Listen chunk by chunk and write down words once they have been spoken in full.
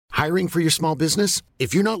Hiring for your small business?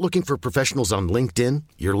 If you're not looking for professionals on LinkedIn,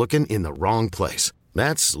 you're looking in the wrong place.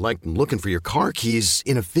 That's like looking for your car keys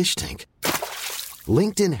in a fish tank.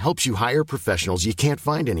 LinkedIn helps you hire professionals you can't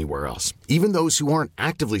find anywhere else, even those who aren't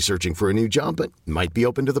actively searching for a new job but might be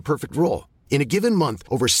open to the perfect role. In a given month,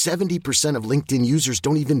 over 70% of LinkedIn users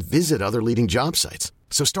don't even visit other leading job sites.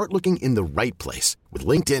 So start looking in the right place. With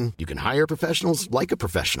LinkedIn, you can hire professionals like a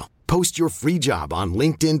professional. Post your free job on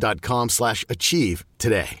linkedin.com/achieve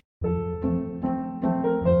today.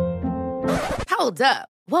 Hold up.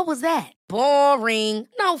 What was that? Boring.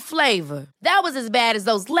 No flavor. That was as bad as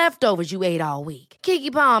those leftovers you ate all week.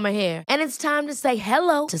 Keke Palmer here. And it's time to say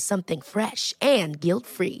hello to something fresh and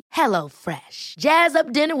guilt-free. Hello Fresh. Jazz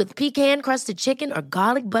up dinner with pecan-crusted chicken or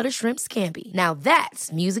garlic butter shrimp scampi. Now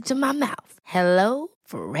that's music to my mouth. Hello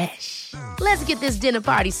Fresh. Let's get this dinner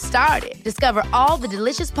party started. Discover all the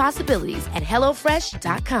delicious possibilities at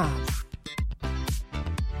hellofresh.com.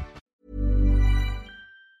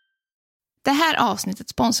 Det här avsnittet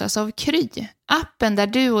sponsras av Kry, appen där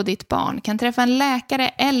du och ditt barn kan träffa en läkare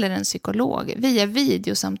eller en psykolog via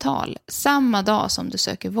videosamtal samma dag som du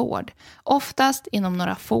söker vård, oftast inom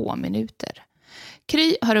några få minuter.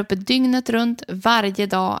 Kry har öppet dygnet runt, varje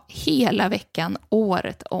dag, hela veckan,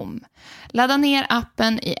 året om. Ladda ner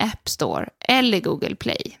appen i App Store eller Google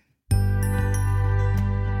Play.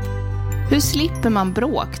 Hur slipper man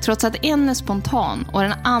bråk trots att en är spontan och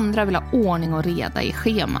den andra vill ha ordning och reda i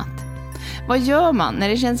schemat? Vad gör man när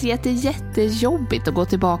det känns jättejobbigt att gå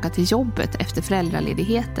tillbaka till jobbet efter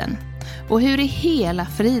föräldraledigheten? Och hur i hela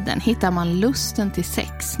friden hittar man lusten till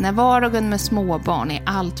sex när vardagen med småbarn är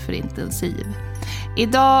allt för intensiv?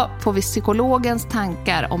 Idag får vi psykologens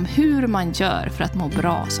tankar om hur man gör för att må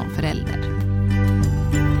bra som förälder.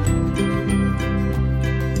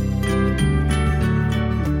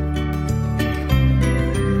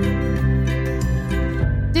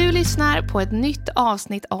 Du lyssnar på ett nytt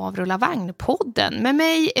avsnitt av Rulla Vagn-podden med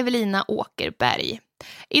mig, Evelina Åkerberg.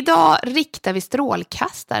 Idag riktar vi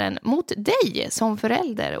strålkastaren mot dig som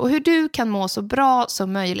förälder och hur du kan må så bra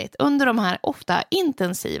som möjligt under de här ofta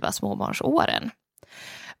intensiva småbarnsåren.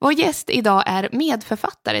 Vår gäst idag är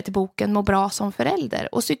medförfattare till boken Må bra som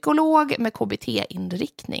förälder och psykolog med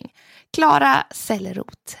KBT-inriktning, Klara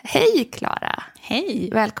Selleroth. Hej Klara! Hej!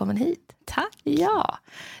 Välkommen hit. Tack! Ja,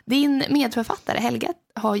 din medförfattare Helga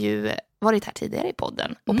har ju varit här tidigare i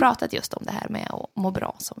podden och pratat just om det här med att må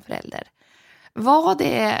bra som förälder. Var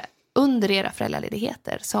det under era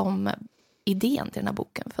föräldraledigheter som idén till den här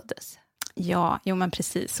boken föddes? Ja, jo men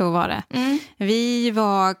precis, så var det. Vi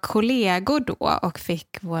var kollegor då och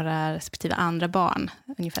fick våra respektive andra barn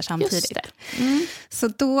ungefär samtidigt. Så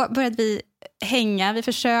då började vi hänga. Vi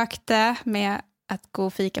försökte med att gå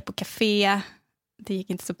och fika på café. Det gick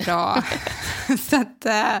inte så bra. Så att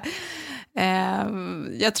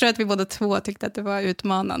jag tror att vi båda två tyckte att det var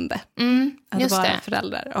utmanande att vara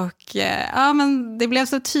föräldrar. Och ja, men det blev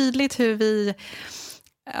så tydligt hur vi...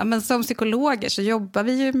 Ja, men som psykologer så jobbar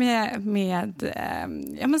vi ju med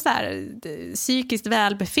ja, men så här, psykiskt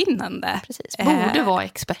välbefinnande. Precis. Borde vara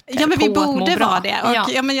experter. Ja, men vi på borde vara det. Och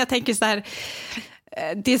ja. Men jag tänker så här,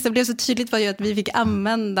 det som blev så tydligt var ju att vi fick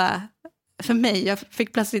använda, för mig, jag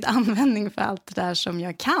fick plötsligt användning för allt det där som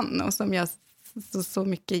jag kan och som jag så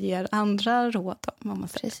mycket ger andra råd om.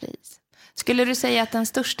 Precis. Skulle du säga att den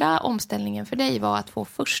största omställningen för dig var att få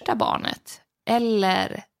första barnet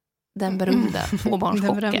eller den berömda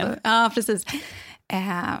tvåbarnschocken? Ja, precis.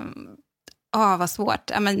 Vad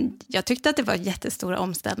svårt. Men jag tyckte att det var jättestora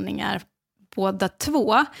omställningar båda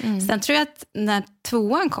två. Sen tror jag att när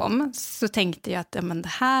tvåan kom så tänkte jag att men det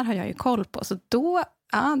här har jag ju koll på. Så då,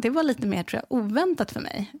 det var lite mer tror jag oväntat för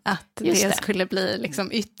mig. Att det skulle bli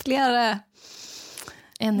liksom ytterligare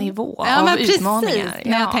en nivå av utmaningar. Precis,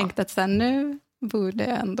 när jag tänkte att så här, nu borde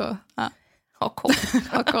jag ändå... Ha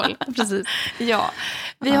koll. Precis. Ja,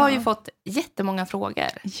 vi har ju fått jättemånga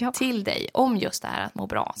frågor till dig om just det här att må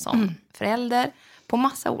bra som förälder på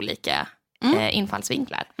massa olika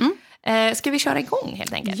infallsvinklar. Ska vi köra igång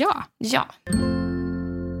helt enkelt? Ja.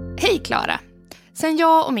 Hej Klara. Sen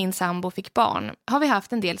jag och min sambo fick barn har vi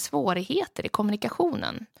haft en del svårigheter i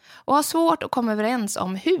kommunikationen och har svårt att komma överens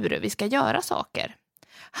om hur vi ska göra saker.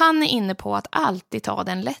 Han är inne på att alltid ta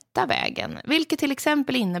den lätta vägen, vilket till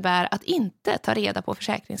exempel innebär att inte ta reda på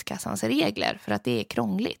Försäkringskassans regler för att det är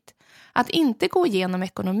krångligt. Att inte gå igenom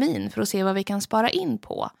ekonomin för att se vad vi kan spara in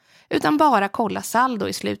på, utan bara kolla saldo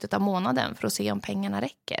i slutet av månaden för att se om pengarna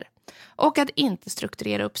räcker. Och att inte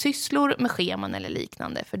strukturera upp sysslor med scheman eller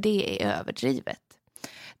liknande, för det är överdrivet.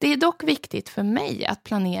 Det är dock viktigt för mig att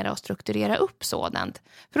planera och strukturera upp sådant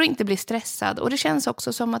för att inte bli stressad, och det känns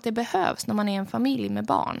också som att det behövs när man är en familj med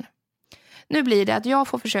barn. Nu blir det att jag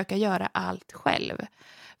får försöka göra allt själv.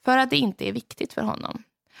 För att det inte är viktigt för honom.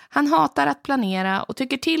 Han hatar att planera och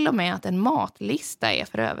tycker till och med att en matlista är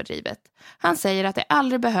för överdrivet. Han säger att det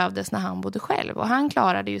aldrig behövdes när han bodde själv och han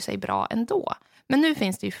klarade ju sig bra ändå. Men nu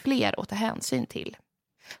finns det ju fler att ta hänsyn till.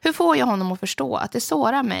 Hur får jag honom att förstå att det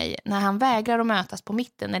sårar mig när han vägrar att mötas på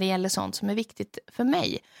mitten när det gäller sånt som är viktigt för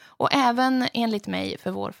mig och även enligt mig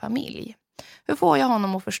för vår familj? Hur får jag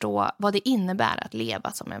honom att förstå vad det innebär att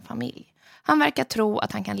leva som en familj? Han verkar tro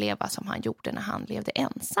att han kan leva som han gjorde när han levde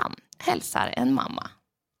ensam. Hälsar en mamma.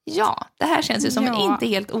 Ja, det här känns ju som en inte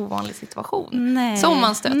helt ovanlig situation. Som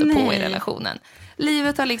man stöter på i relationen.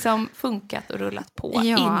 Livet har liksom funkat och rullat på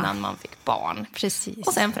innan man fick barn. Precis.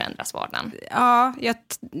 Och sen förändras vardagen. Ja,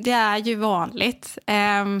 det är ju vanligt.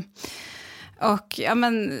 Och ja,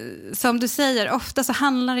 men, som du säger, ofta så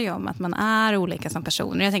handlar det ju om att man är olika som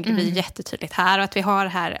personer. Jag tänker det blir jättetydligt här. Och att vi har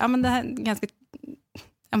här, ja men det här ganska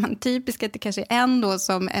typiskt att det kanske är en då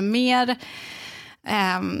som är mer...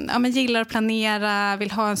 men gillar att planera,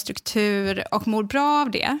 vill ha en struktur och mår bra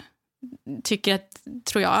av det.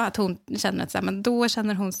 Tror jag att hon känner att men då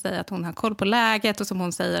känner hon sig att hon har koll på läget och som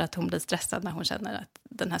hon säger att hon blir stressad när hon känner att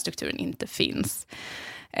den här strukturen inte finns.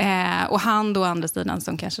 Och han då andra sidan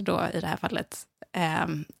som kanske då i det här fallet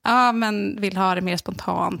men vill ha det mer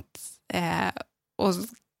spontant och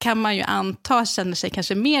kan man ju anta känner sig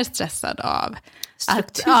kanske mer stressad av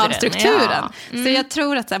strukturen. Ja. Så jag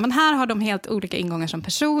tror att men här har de helt olika ingångar som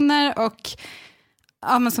personer och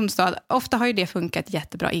men som du sa, ofta har ju det funkat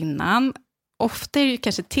jättebra innan. Ofta är det ju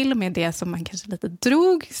kanske till och med det som man kanske lite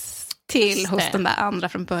drog till hos den där andra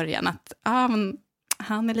från början. Att men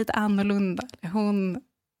han är lite annorlunda. Hon,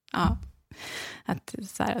 att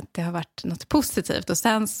det har varit något positivt. Och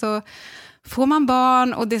sen så får man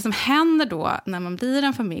barn och det som händer då när man blir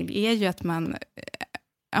en familj är ju att man...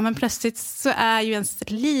 men plötsligt så är ju ens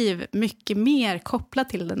liv mycket mer kopplat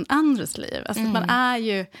till den andres liv. Alltså man är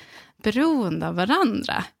ju beroende av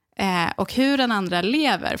varandra. Och hur den andra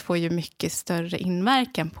lever får ju mycket större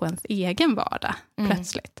inverkan på ens egen vardag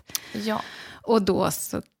plötsligt. Ja. Och då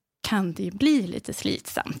så kan det ju bli lite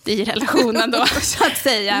slitsamt i relationen då, så att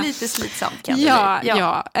säga. Lite slitsamt kan det bli.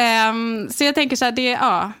 Ja. Så jag tänker så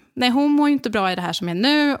här, nej, hon mår ju inte bra i det här som är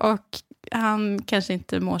nu och han kanske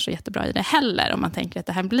inte mår så jättebra i det heller om man tänker att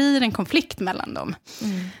det här blir en konflikt mellan dem.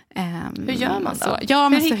 Hur gör man då?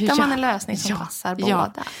 Hur hittar man en lösning som passar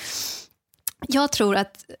båda? Jag tror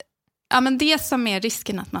att men det som är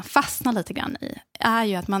risken att man fastnar lite grann i är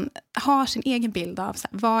ju att man har sin egen bild av så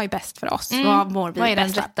här, vad är bäst för oss, vad mår vi vad är den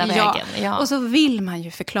bäst rätta vägen? Ja. Och så vill man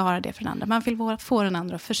ju förklara det för den andra. Man vill få den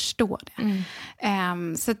andra att förstå det.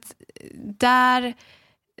 Så att där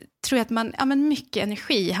tror jag att man mycket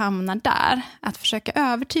energi hamnar där. Att försöka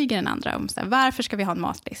övertyga den andra om så här, varför ska vi ha en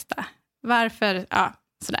matlista? Varför,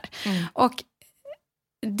 sådär. Och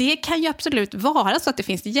det kan ju absolut vara så att det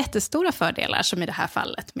finns jättestora fördelar som i det här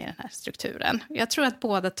fallet med den här strukturen. Jag tror att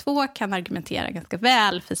båda två kan argumentera ganska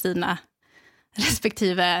väl för sina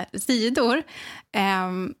respektive sidor.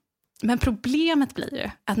 Men problemet blir ju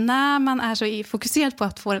att när man är så fokuserad på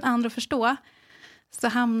att få den andra att förstå så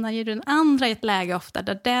hamnar ju den andra i ett läge ofta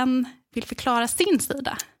där den vill förklara sin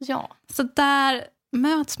sida. Ja. Så där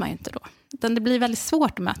möts man ju inte då. Utan det blir väldigt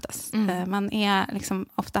svårt att mötas. Man är liksom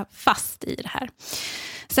ofta fast i det här.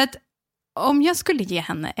 Så att om jag skulle ge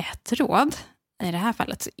henne ett råd i det här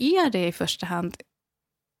fallet så är det i första hand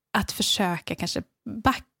att försöka kanske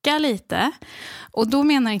backa lite. Och då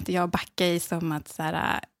menar inte jag backa i som att så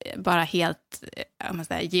här, bara helt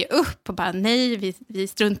ge upp och bara nej, vi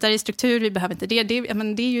struntar i struktur, vi behöver inte det. Det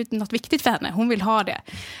är ju något viktigt för henne, hon vill ha det.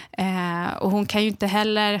 Och hon kan ju inte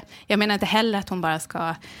heller, jag menar inte heller att hon bara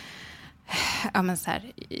ska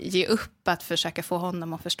ge upp att försöka få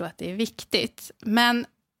honom att förstå att det är viktigt. Men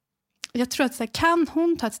jag tror att så här, kan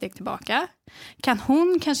hon ta ett steg tillbaka? Kan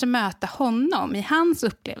hon kanske möta honom i hans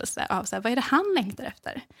upplevelse av så här, vad är det han längtar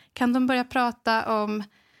efter? Kan de börja prata om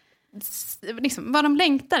liksom, vad de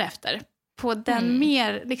längtar efter på den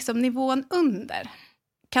mer liksom, nivån under?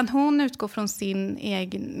 Kan hon utgå från sin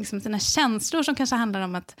egen, liksom, sina känslor som kanske handlar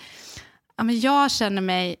om att jag känner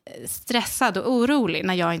mig stressad och orolig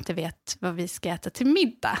när jag inte vet vad vi ska äta till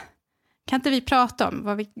middag. Kan inte vi prata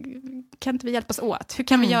om? Kan inte vi hjälpas åt? Hur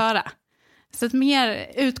kan vi göra? Så att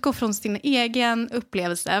mer utgå från sin egen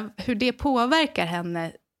upplevelse. Hur det påverkar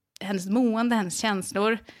henne, hennes mående, hennes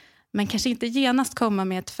känslor. Men kanske inte genast komma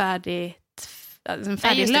med en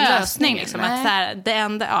färdig lösning. Liksom, att så här,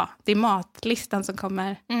 det är matlistan som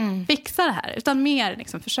kommer fixa det här. Utan mer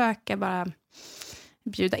liksom, försöka bara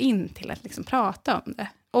bjuda in till att liksom prata om det.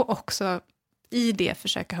 Och också i det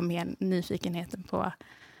försöka ha mer nyfikenheten på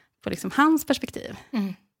liksom hans perspektiv.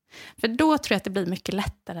 För då tror jag att det blir mycket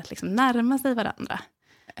lättare att liksom närma sig varandra.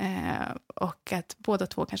 Och att båda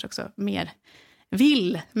två kanske också mer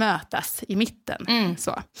vill mötas i mitten.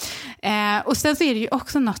 Så. Och sen så är det ju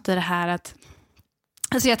också något i det här att,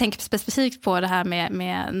 alltså jag tänker specifikt på det här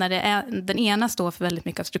med när det är, den ena står för väldigt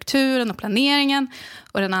mycket av strukturen och planeringen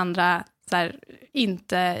och den andra så här,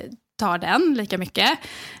 inte tar den lika mycket.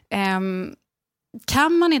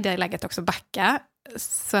 Kan man i det läget också backa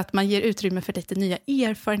så att man ger utrymme för lite nya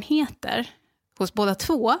erfarenheter hos båda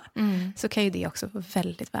två, så kan ju det också vara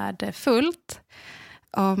väldigt värdefullt.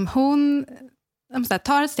 Om hon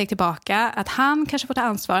tar ett steg tillbaka, att han kanske får ta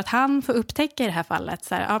ansvar, att han får upptäcka i det här fallet,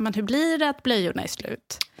 så här, ja, men hur blir det att blöjorna är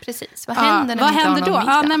slut? Precis, vad händer när vad händer då?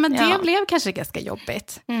 Ja, nej, men det blev kanske ganska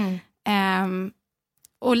jobbigt.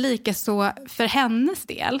 Och lika så för hennes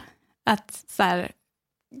del, att så här,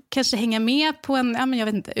 kanske hänga med på en, ja, men jag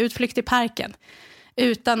vet inte, utflykt i parken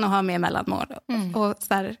utan att ha med mellanmål. Och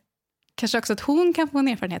så här, kanske också att hon kan få en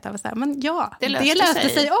erfarenhet av att säga, men ja, det löste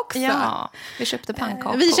sig också. Ja, vi köpte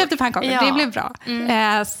pannkakor. Det blev bra.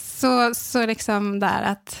 Så liksom där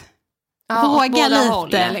att våga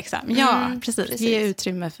lite. Liksom. Ja, precis. Ge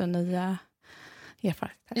utrymme för nya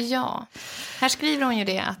erfarenheter. Ja, här skriver hon ju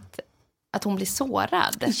det att hon blir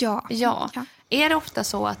sårad. Ja. Är det ofta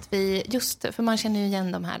så att vi, just för man känner ju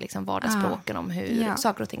igen de här liksom vardagsspråken om hur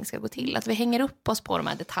saker och ting ska gå till, att vi hänger upp oss på de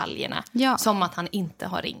här detaljerna som att han inte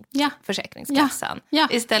har ringt Försäkringskassan.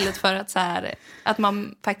 Istället för att, så här, att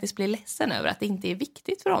man faktiskt blir ledsen över att det inte är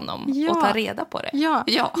viktigt för honom att ta reda på det. Ja,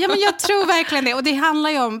 men jag tror verkligen det. Och det handlar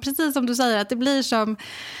ju om, precis som du säger, att det blir som...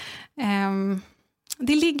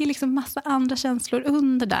 det ligger liksom massa andra känslor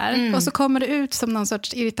under där. Och så kommer det ut som någon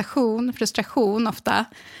sorts irritation, frustration ofta.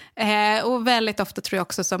 Och väldigt ofta tror jag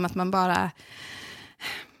också som att man bara...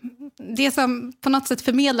 Det som på något sätt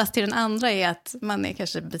förmedlas till den andra är att man är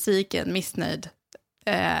kanske besviken, missnöjd.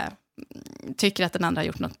 Tycker att den andra har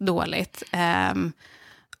gjort något dåligt.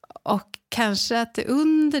 Och kanske att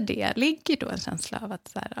under det ligger då en känsla av att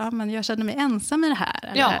så här, ja, men jag känner mig ensam i det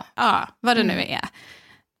här. Eller, vad det nu är.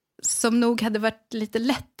 Som nog hade varit lite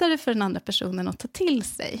lättare för den andra personen att ta till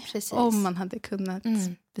sig. Precis. Om man hade kunnat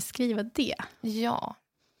beskriva det. Ja.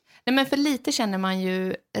 Nej, men för lite känner man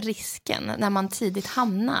ju risken när man tidigt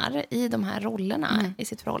hamnar i de här rollerna i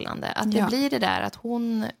sitt förhållande. Att det blir det där att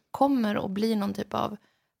hon kommer att bli någon typ av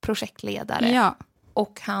projektledare. Ja.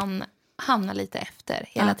 Och han hamnar lite efter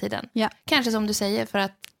hela tiden. Ja. Kanske som du säger, för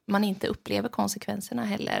att man inte upplever konsekvenserna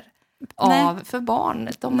heller. För barn,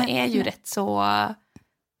 de är ju rätt så...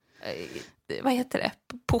 vad heter det?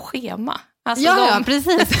 På schema. Alltså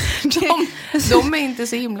precis. De är inte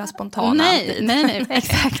så himla spontana alltid. Nej,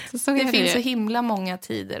 exakt. Så det finns så himla många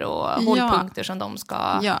tider och hållpunkter som de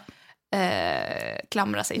ska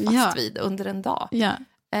klamra sig fast vid under en dag. Ja.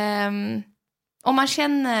 Om man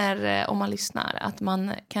känner, om man lyssnar, att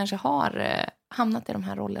man kanske har hamnat i de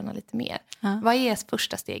här rollerna lite mer. Vad är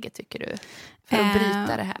första steget, tycker du, för att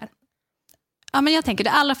bryta det här? Ja, men jag tänker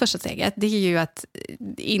det allra första steget, det är ju att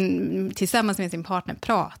tillsammans med sin partner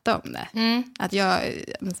prata om det. Att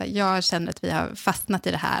jag känner att vi har fastnat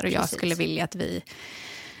i det här och jag skulle vilja att vi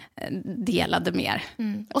delade mer.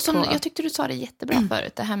 Och som, jag tyckte du sa det jättebra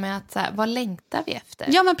förut, det här med att så här, vad längtar vi efter?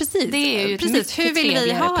 Ja, men precis. Det är ju precis. Hur vill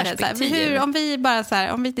vi ha det? Så här, om vi bara så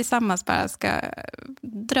här, om vi tillsammans bara ska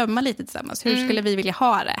drömma lite tillsammans, hur skulle vi vilja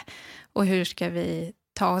ha det? Och hur ska vi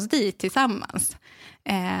ta oss dit tillsammans?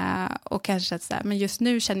 Och kanske att så här, men just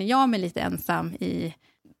nu känner jag mig lite ensam i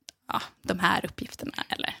de här uppgifterna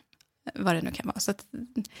eller vad det nu kan vara. Så att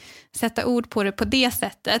sätta ord på det på det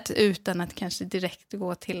sättet utan att kanske direkt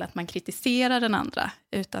gå till att man kritiserar den andra,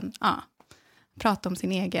 utan prata om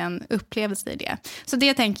sin egen upplevelse i det. Så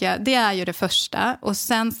det tänker jag, det är ju det första. Och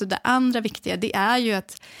sen så det andra viktiga, det är ju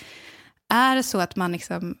att är det så att man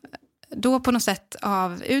liksom då på något sätt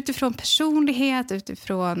utifrån personlighet,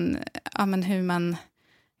 utifrån hur man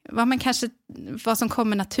vad som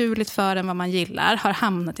kommer naturligt för en, vad man gillar, har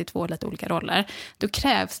hamnat i 2 lite olika roller, då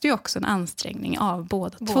krävs det ju också en ansträngning av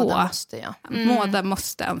båda två. Båda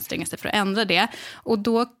måste anstränga sig för att ändra det. Och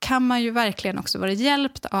då kan man ju verkligen också vara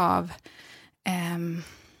hjälpt av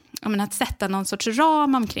att sätta någon sorts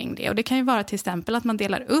ram omkring det. Och det kan ju vara till exempel att man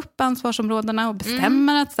delar upp ansvarsområdena och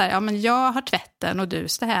bestämmer att så här, men jag har tvätten och du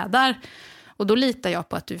städar. Och då litar jag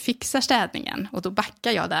på att du fixar städningen. Och då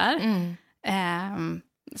backar jag där.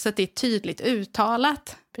 Så att det är tydligt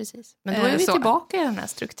uttalat. Precis. Men då är vi tillbaka i den här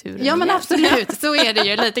strukturen. Ja, men absolut. Så är det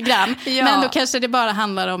ju lite grann. Men då kanske det bara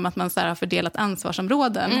handlar om att man så här har fördelat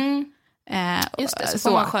ansvarsområden. Just det, så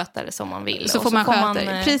får man sköta det som man vill. Så får man sköta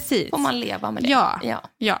det, precis. Får man leva med det.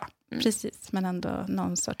 Ja. Precis. Men ändå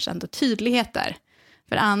någon sorts tydlighet där.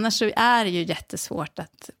 För annars så är det ju jättesvårt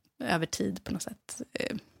att över tid på något sätt.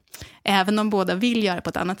 Även om båda vill göra på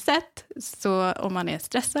ett annat sätt, så om man är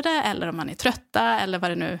stressade eller om man är trötta eller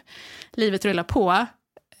vad det nu livet rullar på,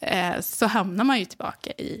 så hamnar man ju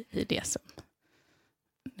tillbaka i det som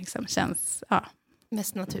liksom känns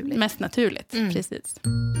mest naturligt. Precis.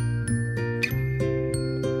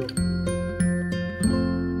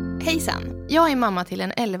 Hejsan, jag är mamma till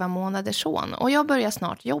en 11 månaders son och jag börjar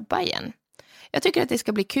snart jobba igen. Jag tycker att det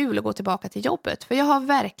ska bli kul att gå tillbaka till jobbet, för jag har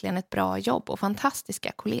verkligen ett bra jobb och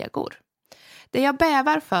fantastiska kollegor. Det jag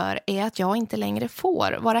bävar för är att jag inte längre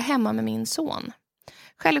får vara hemma med min son.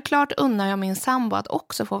 Självklart unnar jag min sambo att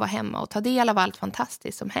också få vara hemma och ta del av allt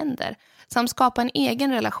fantastiskt som händer, samt skapa en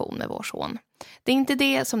egen relation med vår son. Det är inte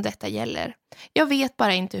det som detta gäller. Jag vet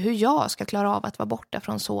bara inte hur jag ska klara av att vara borta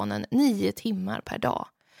från sonen 9 timmar per dag.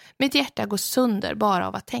 Mitt hjärta går sönder bara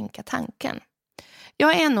av att tänka tanken.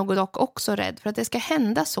 Jag är nog dock också rädd för att det ska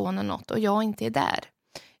hända sonen något och jag inte är där.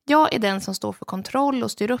 Jag är den som står för kontroll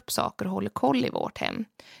och styr upp saker och håller koll i vårt hem.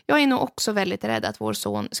 Jag är nog också väldigt rädd att vår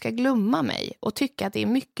son ska glömma mig och tycka att det är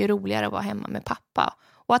mycket roligare att vara hemma med pappa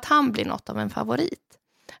och att han blir något av en favorit.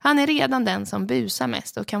 Han är redan den som busar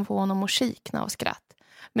mest och kan få honom att kikna av skratt,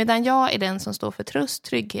 medan jag är den som står för tröst,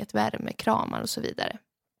 trygghet, värme, kramar och så vidare.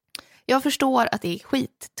 Jag förstår att det är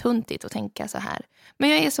skittuntigt att tänka så här, men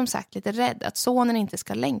jag är som sagt lite rädd att sonen inte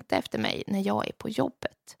ska längta efter mig när jag är på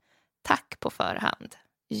jobbet. Tack på förhand.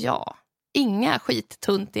 Ja, inga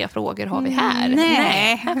skittuntiga frågor har vi här.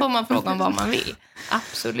 Nej, här får man fråga om vad man vill.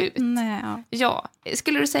 Absolut. Nej. Ja,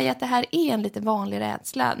 skulle du säga att det här är en lite vanlig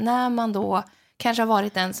rädsla när man då kanske har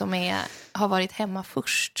varit den som har varit hemma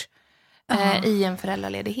först i en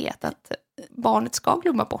föräldraledighet, att barnet ska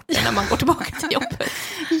glömma bort det när man går tillbaka till jobbet?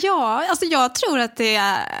 Ja, alltså jag tror att det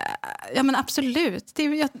är... Ja, men absolut.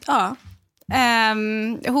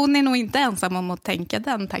 Hon är nog inte ensam om att tänka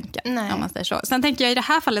den tanken. Nej. Om man säger så. Sen tänker jag i det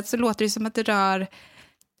här fallet så låter det som att det rör...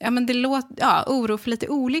 Ja, men det låter... oro för lite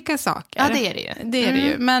olika saker. Ja, det är det ju. Det är det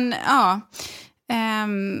ju. Men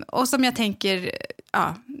och som jag tänker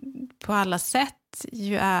på alla sätt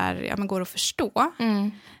ju går att förstå.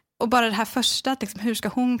 Och bara det här första, liksom, hur ska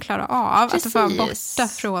hon klara av att vara borta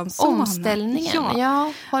från sonen? Omställningen,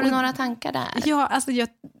 ja. Har du några tankar där? Ja, alltså jag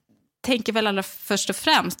tänker väl allra först och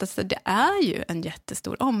främst att det är ju en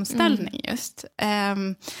jättestor omställning just.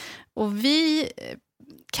 Och vi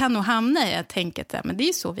kan nog hamna i att tänka att men det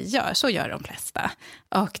är så vi gör, så gör de flesta.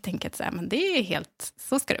 Och tänka att men det är helt,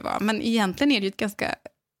 så ska det vara. Men egentligen är det ju ett ganska...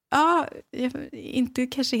 inte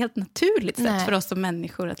kanske helt naturligt sätt för oss som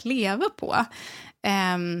människor att leva på.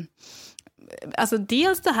 Alltså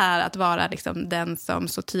dels det här att vara liksom den som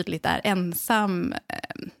så tydligt är ensam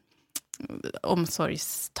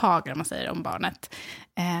omsorgstagare, om man säger, om barnet.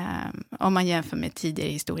 Om man jämför med tidigare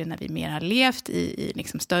historier när vi mer har levt i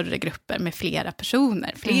liksom större grupper med flera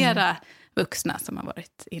personer, flera vuxna som har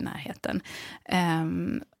varit i närheten.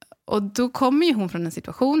 Och då kommer ju hon från en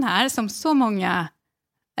situation här som så många,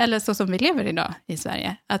 eller så som vi lever idag i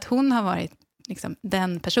Sverige, att hon har varit liksom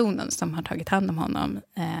den personen som har tagit hand om honom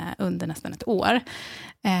under nästan ett år.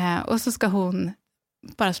 Och så ska hon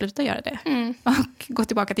bara sluta göra det och gå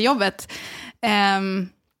tillbaka till jobbet.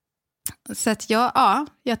 Så att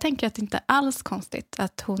jag tänker att det inte är alls konstigt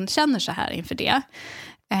att hon känner så här inför det.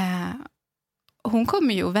 Hon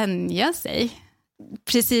kommer ju att vänja sig.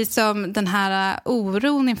 Precis som den här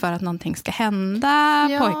oron inför att någonting ska hända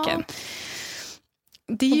pojken.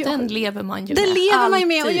 Det är ju, den lever man ju med. Den lever man ju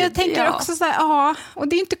med. Alltid, och jag tänker också så här, och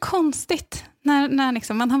det är inte konstigt när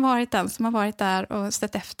liksom man har varit den som har varit där och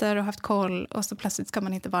sett efter och haft koll, och så plötsligt ska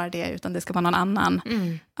man inte vara det utan det ska vara någon annan.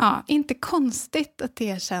 Ja, inte konstigt att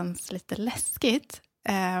det känns lite läskigt.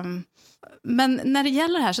 Men när det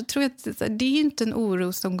gäller det här så tror jag att det är inte en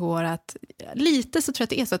oro som går att... Lite så tror jag att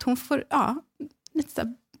det är så att hon får lite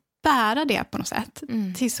så bära det på något sätt.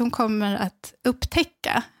 Tills hon kommer att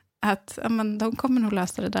upptäcka att de kommer nog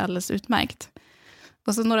lösa det där alldeles utmärkt.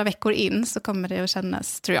 Och så några veckor in så kommer det att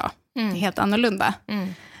kännas, tror jag, helt annorlunda.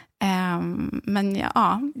 Men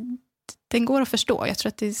den går att förstå. Jag tror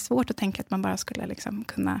att det är svårt att tänka att man bara skulle liksom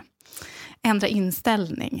kunna ändra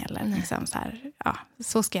inställning. Eller liksom så här,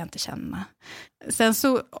 så ska jag inte känna. Sen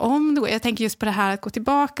så, jag tänker just på det här att gå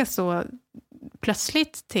tillbaka så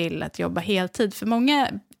plötsligt till att jobba heltid. För många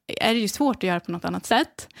är det ju svårt att göra på något annat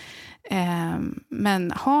sätt.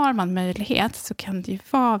 Men har man möjlighet så kan det ju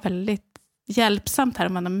vara väldigt hjälpsamt här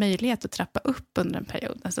om man har möjlighet att trappa upp under en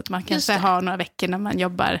period. Alltså att man kanske har några veckor när man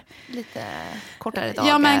jobbar lite kortare dagar.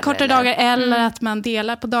 Ja, men kortare dagar eller att man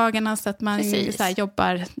delar på dagarna så att man så här,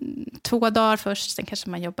 jobbar 2 dagar först, sen kanske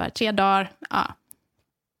man jobbar 3 dagar. Ja.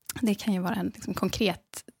 Det kan ju vara en liksom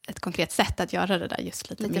konkret ett konkret sätt att göra det där just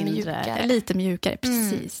lite mindre, mjukare. Lite mjukare,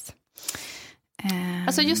 precis.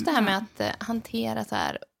 Alltså just det här med att hantera så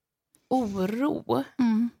här oro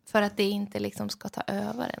för att det inte liksom ska ta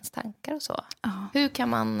över ens tankar och så. Hur kan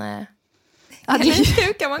man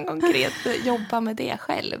hur kan man konkret jobba med det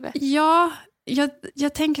själv? Ja,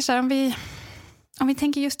 jag tänker så här, om vi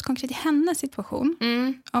tänker just konkret i hennes situation.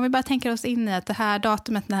 Om vi bara tänker oss in i att det här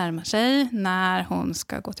datumet närmar sig när hon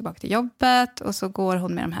ska gå tillbaka till jobbet och så går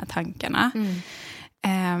hon med de här tankarna.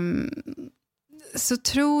 Så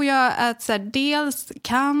tror jag att så här, dels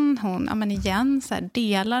kan hon igen så här,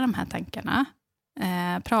 dela de här tankarna.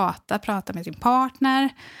 Prata med sin partner.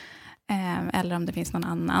 Eller om det finns någon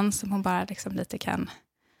annan som hon bara liksom lite kan...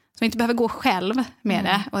 Som inte behöver gå själv med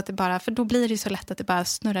det. Och att det bara, för då blir det ju så lätt att det bara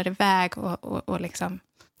snurrar iväg och liksom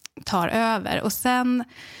tar över. Och sen,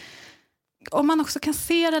 om man också kan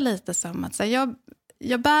se det lite som att så här,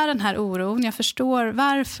 jag bär den här oron. Jag förstår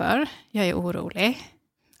varför jag är orolig.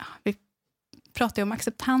 Vi pratar ju om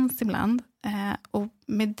acceptans ibland. Och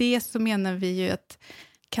med det så menar vi ju att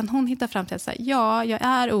kan hon hitta fram till att säga ja, jag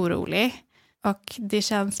är orolig. Och det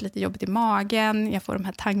känns lite jobbigt i magen. Jag får de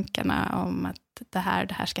här tankarna om att det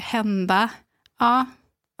här ska hända. Ja,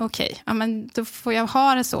 okej. Ja, men då får jag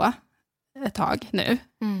ha det så ett tag nu.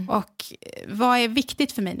 Och vad är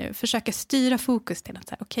viktigt för mig nu? Försöka styra fokus till att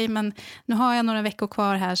säga, okej, men nu har jag några veckor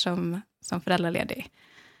kvar här som föräldraledig.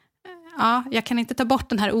 Ja, jag kan inte ta bort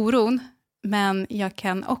den här oron. Men jag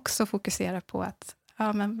kan också fokusera på att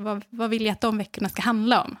men vad vill jag att de veckorna ska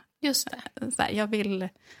handla om? Just det. Så här, jag vill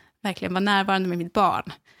verkligen vara närvarande med mitt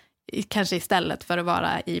barn. Kanske istället för att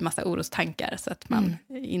vara i massa orostankar. Så att man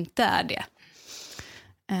inte är det.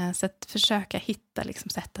 Så att försöka hitta liksom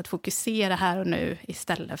sätt att fokusera här och nu.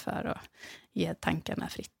 Istället för att ge tankarna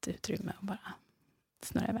fritt utrymme och bara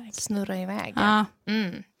snurra iväg. Ja.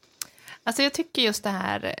 Alltså jag tycker just det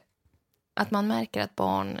här att man märker att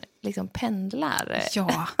barn liksom pendlar.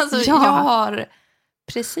 Ja. Jag har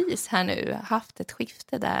precis här nu haft ett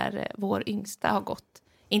skifte där vår yngsta har gått.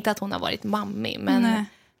 Inte att hon har varit mammig, men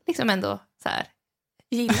liksom ändå så här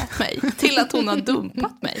gillat mig till att hon har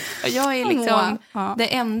dumpat mig. Och jag är liksom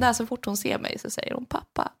det enda, så fort hon ser mig så säger hon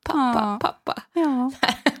pappa. Ja.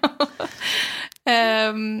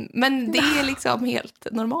 Men det är liksom helt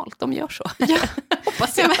normalt, de gör så. Ja.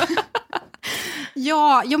 Hoppas jag.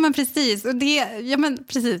 Ja, men precis. Och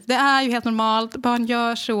precis. Det är ju helt normalt. Barn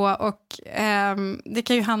gör så och det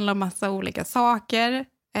kan ju handla om massa olika saker.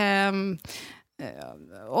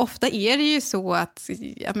 Ofta är det ju så att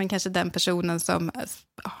kanske den personen som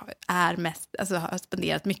är mest, alltså har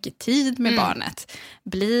spenderat mycket tid med barnet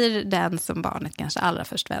blir den som barnet kanske allra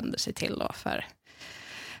först vänder sig till då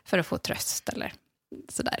för att få tröst eller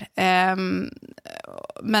sådär.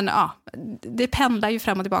 Men det pendlar ju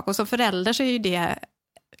fram och tillbaka och som förälder så är ju det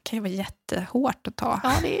kan ju vara jättehårt att ta.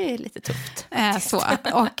 Ja, det är lite tufft. Så.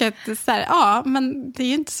 Och att så här, men det är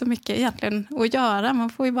ju inte så mycket egentligen att göra. Man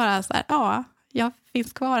får ju bara så här, jag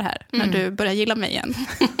finns kvar här när du börjar gilla mig igen.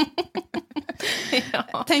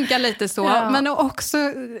 Tänka lite så. Ja. Men också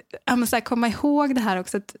så här, komma ihåg det här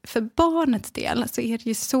också att för barnets del så är det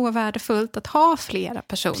ju så värdefullt att ha flera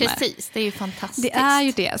personer. Precis, det är ju fantastiskt. Det är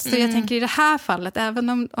ju det. Så jag tänker i det här fallet,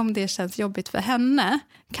 även om det känns jobbigt för henne,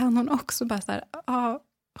 kan hon också bara så här,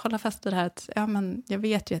 hålla fast vid det här att jag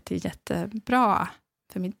vet ju att det är jättebra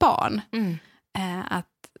för mitt barn. Att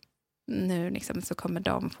nu liksom så kommer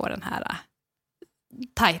de få den här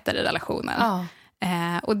tajtare relationen.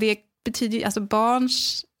 Och det betyder ju, alltså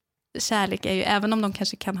barns kärlek är ju, även om de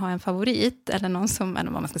kanske kan ha en favorit eller någon som,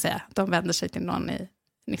 eller vad man ska säga, de vänder sig till någon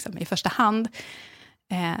i första hand,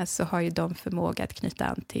 så har ju de förmåga att knyta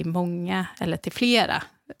an till många eller till flera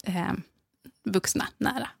vuxna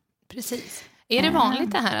nära. Precis. Är det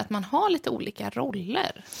vanligt det här att man har lite olika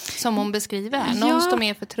roller som hon beskriver här? Någon står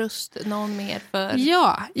mer för tröst, någon mer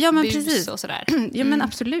för men bus precis. Och sådär. Ja, men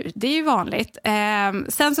absolut. Det är ju vanligt.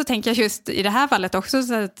 Sen så tänker jag just i det här fallet också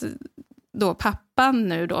så att då pappan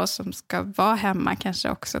nu då som ska vara hemma kanske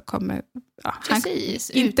också kommer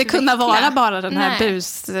inte kunna vara bara den här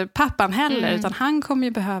buspappan heller, utan han kommer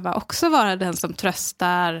ju behöva också vara den som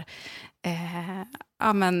tröstar,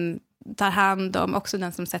 tar hand om, också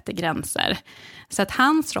den som sätter gränser. Så att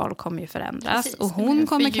hans roll kommer ju förändras. Precis, och hon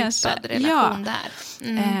kommer kanske relation där.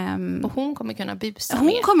 Och hon kommer kunna busa hon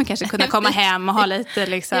mer. Kommer kanske kunna komma hem och ha lite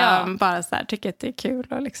liksom, bara så här, tycker att det är kul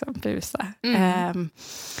att liksom busa.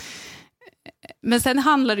 Men sen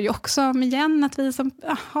handlar det ju också om igen att vi som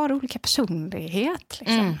har olika personlighet.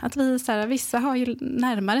 Liksom. Att vi, så här, vissa har ju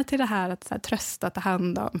närmare till det här att så här, trösta, ta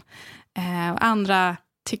hand om. Och andra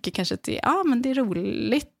tycker kanske att men det är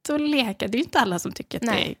roligt att leka. Det är ju inte alla som tycker att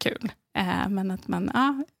det är kul. Men att man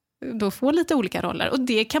då får lite olika roller. Och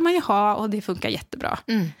det kan man ju ha och det funkar jättebra.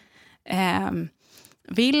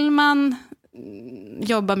 Vill man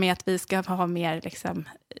jobba med att vi ska ha mer liksom,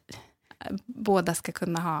 båda ska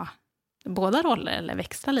kunna ha båda roller eller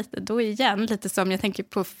växla lite, då igen lite som jag tänker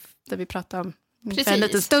på där vi pratade om för en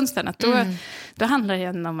liten stund sedan, att då handlar det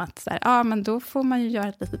om att så här, men då får man ju göra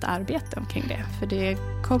ett litet arbete omkring det, för det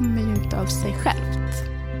kommer ju inte av sig självt.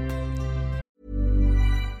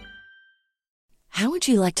 How would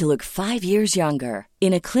you like to look 5 years younger?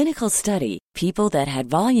 In a clinical study, people that had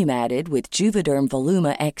volume added with Juvederm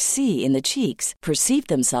Voluma XC in the cheeks perceived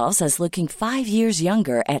themselves as looking 5 years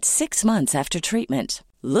younger at 6 months after treatment.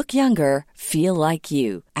 Look younger, feel like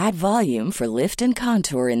you. Add volume for lift and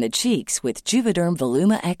contour in the cheeks with Juvederm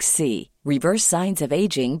Voluma XC. Reverse signs of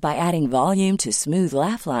aging by adding volume to smooth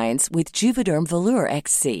laugh lines with Juvederm Volure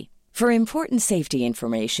XC. For important safety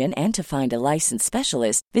information and to find a licensed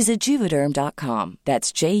specialist, visit Juvederm.com.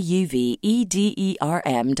 That's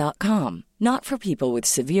JUVEDERM.com. Not for people with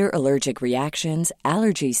severe allergic reactions,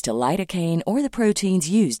 allergies to lidocaine, or the proteins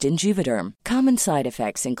used in Juvederm. Common side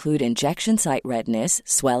effects include injection site redness,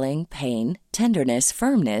 swelling, pain, tenderness,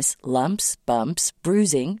 firmness, lumps, bumps,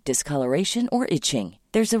 bruising, discoloration, or itching.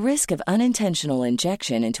 There's a risk of unintentional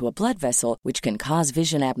injection into a blood vessel, which can cause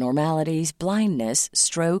vision abnormalities, blindness,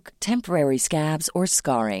 stroke, temporary scabs, or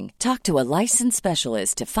scarring. Talk to a licensed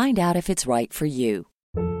specialist to find out if it's right for you.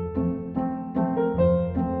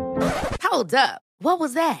 Hold up. What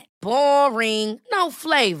was that? Boring. No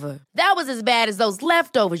flavor. That was as bad as those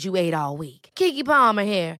leftovers you ate all week. Keke Palmer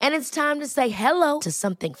here, and it's time to say hello to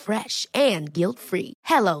something fresh and guilt-free.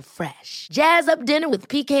 Hello Fresh. Jazz up dinner with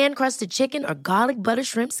pecan-crusted chicken or garlic butter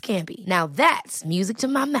shrimp scampi. Now that's music to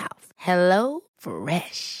my mouth. Hello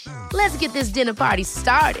Fresh. Let's get this dinner party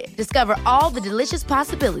started. Discover all the delicious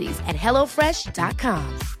possibilities at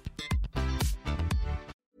hellofresh.com.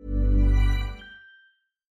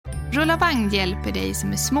 Rulla Vagn hjälper dig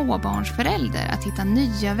som är småbarnsförälder att hitta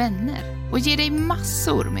nya vänner och ger dig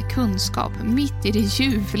massor med kunskap mitt i det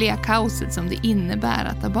ljuvliga kaoset som det innebär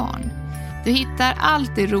att ha barn. Du hittar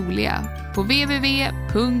allt det roliga på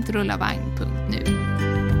www.rullavagn.nu.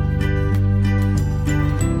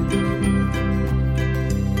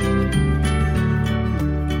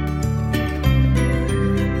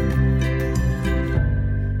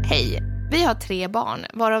 Hej, vi har 3 barn,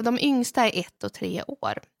 varav de yngsta är 1 och 3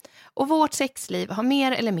 år. Och vårt sexliv har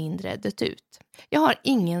mer eller mindre dött ut. Jag har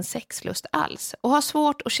ingen sexlust alls och har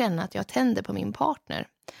svårt att känna att jag tänder på min partner.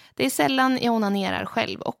 Det är sällan jag onanerar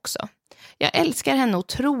själv också. Jag älskar henne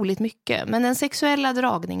otroligt mycket, men den sexuella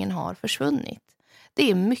dragningen har försvunnit.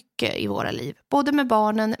 Det är mycket i våra liv, både med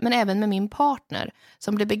barnen men även med min partner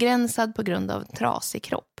som blir begränsad på grund av en trasig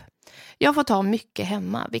kropp. Jag får ta mycket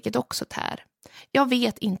hemma, vilket också tär. Jag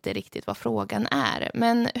vet inte riktigt vad frågan är,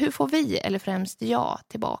 men hur får vi, eller främst jag,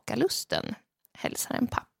 tillbaka lusten? Hälsar en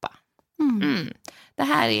pappa. Det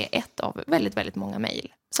här är ett av väldigt, väldigt många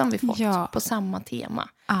mejl som vi fått på samma tema.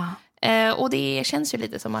 Och det känns ju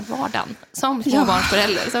lite som att vardagen som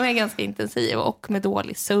småbarnsförälder som är ganska intensiv och med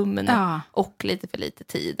dålig sömn och lite för lite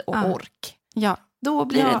tid och ork. Då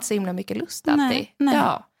blir det inte så himla mycket lust alltid. Nej.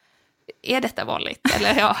 Ja. Är detta vanligt?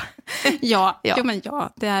 Eller ja,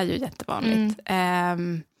 det är ju jättevanligt.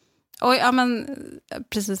 Och men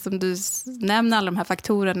precis som du nämner alla de här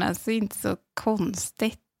faktorerna, så är det inte så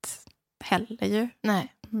konstigt heller ju.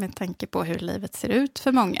 Nej. Med tanke på hur livet ser ut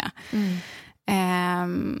för många.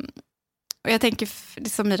 Och jag tänker,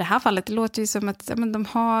 som i det här fallet, det låter ju som att de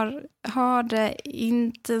har det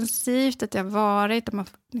intensivt, att det har varit, de har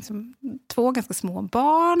liksom 2 ganska små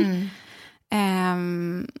barn.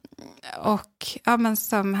 Och men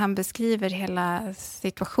som han beskriver hela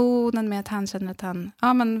situationen med att han känner att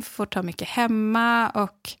han får ta mycket hemma,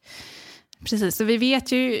 och precis, så vi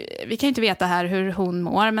kan inte veta här hur hon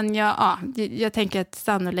mår, men jag tänker att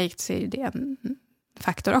sannolikt så är det en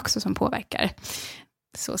faktor också som påverkar.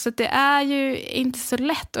 Så det är ju inte så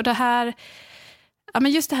lätt, och det här,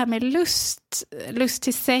 men just det här med lust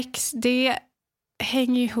till sex, det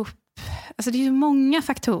hänger ihop. Alltså det är ju många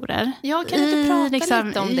faktorer. Jag kan inte prata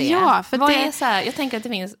lite om det. Ja, för vad är så här, jag tänker att det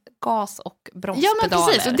finns gas- och bromspedaler. Ja, men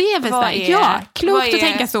precis. Och det är väl klokt att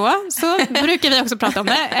tänka så. Så brukar vi också prata om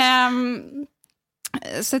det.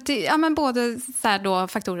 Så det, men både så här då,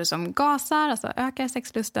 faktorer som gasar, alltså ökar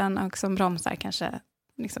sexlusten, och som bromsar kanske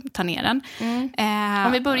liksom tar ner den.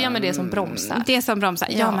 Om vi börjar med det som bromsar. Det som bromsar,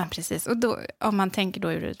 ja men precis. Och då, om man tänker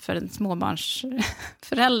då ut för en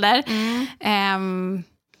småbarnsförälder,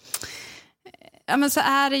 men så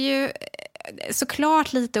är det ju,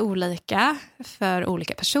 såklart lite olika för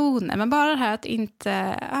olika personer. Men bara det här att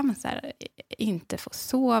inte få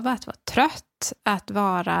sova, att vara trött, att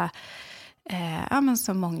vara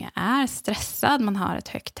som många är, stressad. Man har ett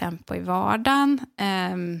högt tempo i vardagen.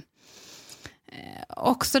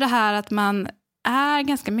 Också det här att man är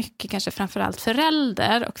ganska mycket kanske framförallt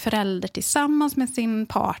förälder och förälder tillsammans med sin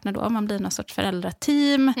partner då. Man blir någon sorts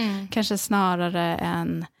föräldrateam, kanske snarare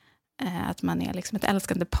än att man är liksom ett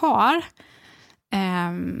älskande par.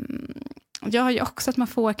 Jag har ju också att man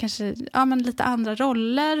får kanske lite andra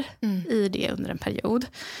roller i det under en period.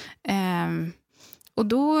 Och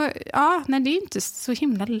då, det är ju inte så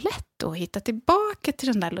himla lätt att hitta tillbaka till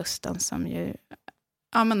den där lusten som ju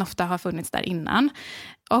men ofta har funnits där innan.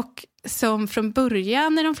 Och som från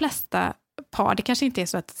början i de flesta par, det kanske inte är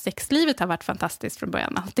så att sexlivet har varit fantastiskt från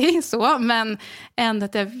början, alltid är så, men ändå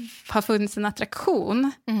att det har funnits en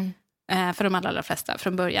attraktion för de allra flesta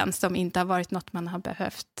från början som inte har varit något man har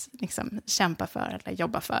behövt liksom kämpa för eller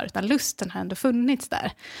jobba för, utan lusten har ändå funnits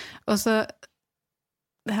där. Och så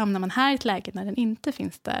hamnar man här i ett läge när den inte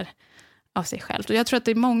finns där av sig själv. Och jag tror att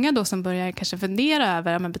det är många då som börjar kanske fundera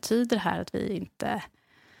över, men betyder det här att vi inte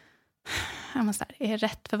är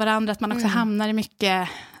rätt för varandra, att man också hamnar i mycket...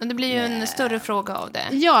 Men det blir ju en större fråga av det.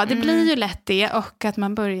 Ja, det blir ju lätt det, och att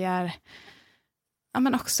man börjar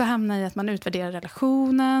också hamna i att man utvärderar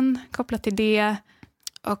relationen kopplat till det.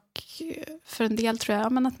 Och för en del tror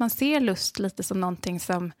jag att man ser lust lite som någonting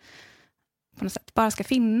som på något sätt bara ska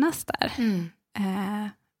finnas där.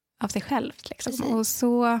 Av sig själv. Liksom. Och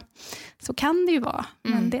så kan det ju vara.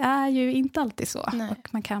 Men det är ju inte alltid så. Nej. Och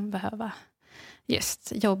man kan behöva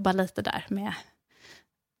just jobba lite där med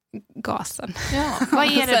gasen. Ja, vad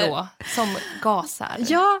är det då som gasar?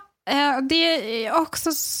 Ja, det är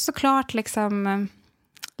också såklart liksom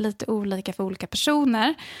lite olika för olika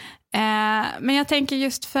personer. Men jag tänker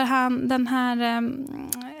just för den här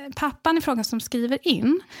pappan i frågan som skriver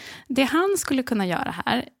in. Det han skulle kunna göra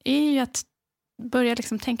här är ju att börja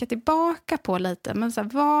liksom tänka tillbaka på lite. Men så här,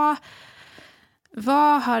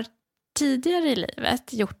 vad har tidigare i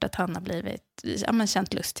livet gjort att han har blivit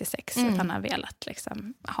känt lust till sex? Att han har velat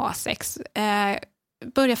liksom ha sex.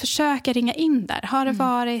 Börja försöka ringa in där. Har det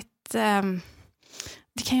varit...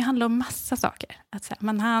 det kan ju handla om massa saker. Att säga,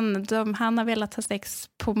 men han har velat ha sex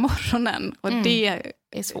på morgonen. Och det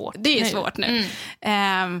är svårt. Det är svårt nu.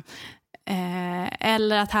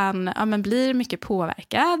 Eller att han blir mycket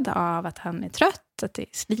påverkad av att han är trött, att det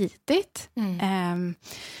är slitigt.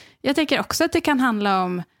 Jag tänker också att det kan handla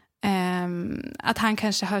om att han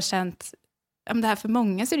kanske har känt, om det här för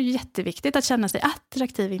många så är det ju jätteviktigt att känna sig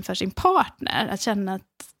attraktiv inför sin partner. Att känna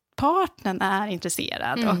att partnern är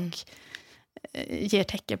intresserad och ger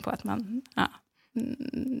tecken på att man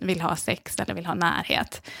vill ha sex eller vill ha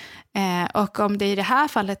närhet. Och om det i det här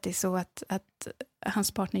fallet är så att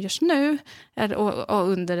hans partner just nu och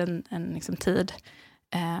under en liksom tid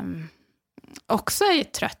också är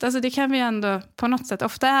trött. Alltså det kan vi ändå på något sätt,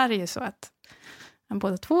 ofta är det ju så att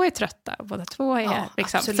båda två är trötta och båda två är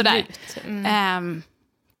liksom sådär.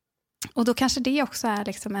 Och då kanske det också är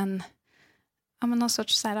liksom någon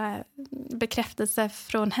sorts så här bekräftelse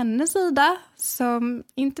från hennes sida som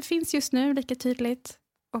inte finns just nu lika tydligt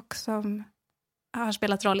och som har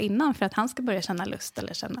spelat roll innan för att han ska börja känna lust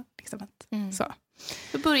eller känna liksom att så.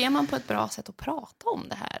 Då börjar man på ett bra sätt att prata om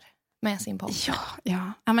det här med sin partner.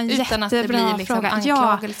 Ja men utan att det blir liksom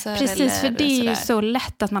anklagelser. Ja, precis, för det är sådär. Ju så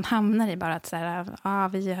lätt att man hamnar i bara att säga,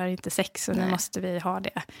 vi har inte sex och nu måste vi ha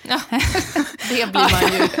det. Ja, det blir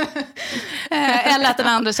man ju. Eller att den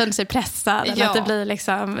andra känner sig pressad. Eller att det blir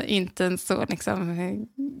liksom inte en så liksom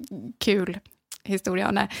kul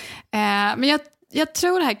historia. Men jag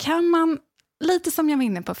tror det här kan man, lite som jag var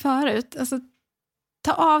inne på förut, alltså,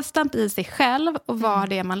 ta avstamp i sig själv och vad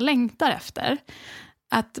det är man längtar efter.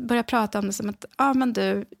 Att börja prata om det som att,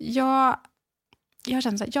 jag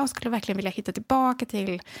känner så här, jag skulle verkligen vilja hitta tillbaka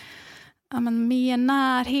till mer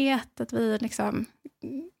närhet, att vi liksom,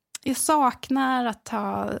 jag saknar att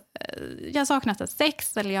ha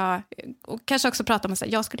sex, eller och kanske också prata om att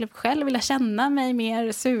jag skulle själv vilja känna mig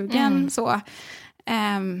mer sugen, så.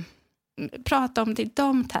 Prata om det i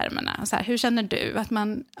de termerna, så här, hur känner du att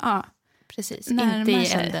man, precis, inte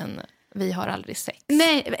i änden vi har aldrig sex.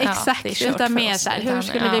 Nej, exakt, utan mer så här, hur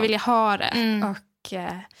skulle vi vilja ha det? Och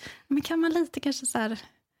men kan man lite kanske så här,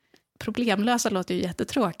 problemlösa låter ju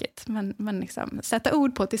jättetråkigt, men liksom sätta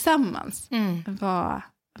ord på tillsammans.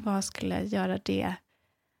 Vad skulle göra det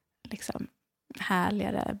liksom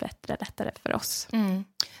härligare, bättre, lättare för oss?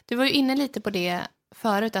 Du var ju inne lite på det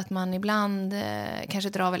förut, att man ibland kanske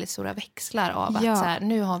drar väldigt stora växlar av att så här,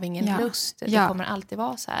 nu har vi ingen lust, det kommer alltid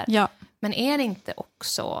vara så här. Men är det inte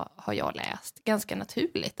också, har jag läst, ganska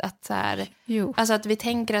naturligt att så här, alltså att vi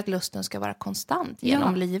tänker att lusten ska vara konstant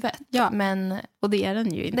genom livet. Ja. Men och det är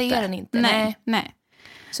den ju inte. Det är den inte. Nej.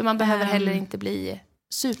 Så man behöver heller inte bli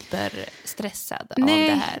superstressad av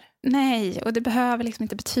det här. Nej, och det behöver liksom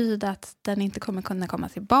inte betyda att den inte kommer kunna komma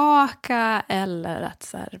tillbaka eller att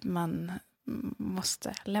så här, man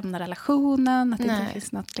måste lämna relationen, att det inte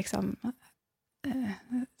finns något liksom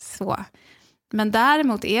så. Men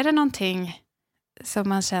däremot är det någonting som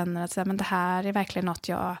man känner att så här, men det här är verkligen något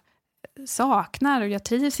jag saknar och jag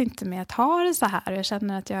trivs inte med att ha det så här. Och jag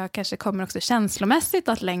känner att jag kanske kommer också känslomässigt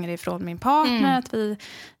att längre ifrån min partner, att vi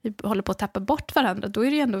håller på att tappa bort varandra. Då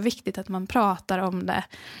är det ju ändå viktigt att man pratar om det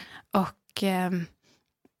och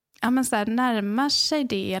men så här, närmar sig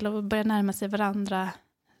det eller börjar närma sig varandra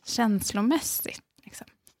känslomässigt. Liksom.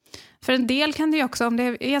 För en del kan det ju också, om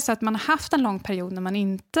det är så att man har haft en lång period när man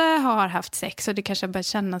inte har haft sex och det kanske börjar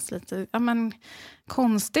kännas lite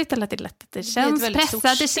konstigt eller att det känns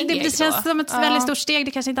pressat. Det känns som ett väldigt stort steg.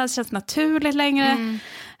 Det kanske inte alls känns naturligt längre.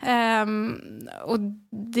 Och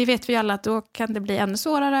det vet vi alla att då kan det bli ännu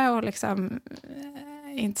svårare och liksom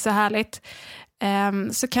inte så härligt.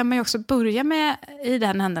 Så kan man ju också börja med i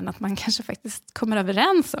den änden att man kanske faktiskt kommer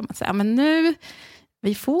överens om att säga, men nu,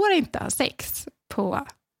 vi får inte ha sex på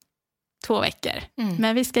 2 veckor.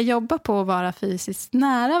 Men vi ska jobba på att vara fysiskt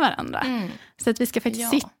nära varandra. Så att vi ska faktiskt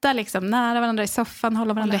sitta liksom nära varandra i soffan,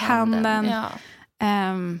 hålla varandra i handen. Ja.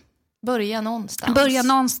 Börja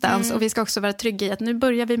någonstans. Och vi ska också vara trygga i att nu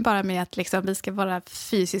börjar vi bara med att liksom, vi ska vara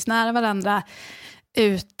fysiskt nära varandra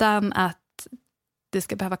utan att det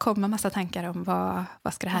ska behöva komma massa tankar om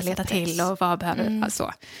vad ska det här leda till och vad behöver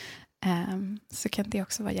så kan det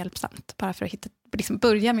också vara hjälpsamt. Bara för att liksom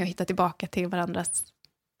börja med att hitta tillbaka till varandras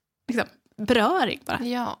liksom, beröring bara.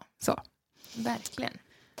 Ja, så. Verkligen.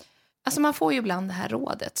 Alltså man får ju ibland det här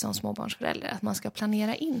rådet som småbarnsförälder att man ska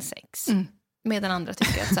planera in sex. Medan andra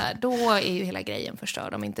tycker att så här, då är ju hela grejen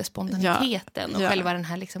förstörd om inte spontaniteten och själva den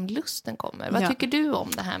här liksom lusten kommer. Vad tycker du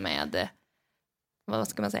om det här med, vad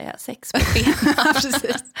ska man säga, sex på schemat?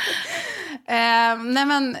 Precis. Nej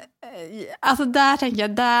men, alltså där tänker jag,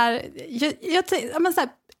 men så här,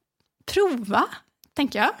 prova,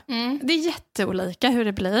 tänker jag. Det är jätteolika hur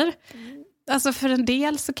det blir. Alltså för en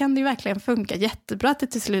del så kan det ju verkligen funka jättebra att det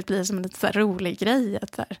till slut blir som en lite så här rolig grej.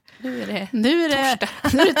 Att så här, nu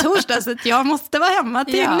är det torsdag så att jag måste vara hemma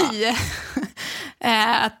till 9.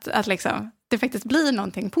 Att liksom, det faktiskt blir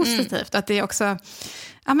någonting positivt. Att det också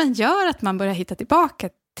gör att man börjar hitta tillbaka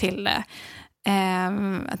till det.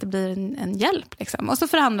 Att det blir en hjälp liksom. Och så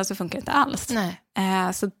för andra så funkar det inte alls.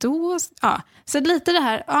 Så då, så lite det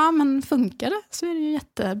här, men funkar det så är det ju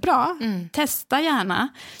jättebra. Testa gärna.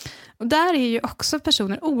 Och där är ju också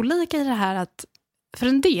personer olika i det här att för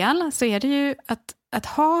en del så är det ju att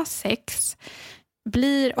ha sex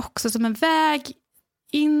blir också som en väg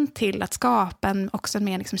in till att skapa en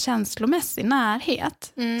mer liksom känslomässig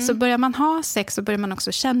närhet. Så börjar man ha sex så börjar man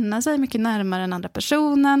också känna sig mycket närmare den andra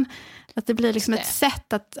personen. Att det blir liksom ett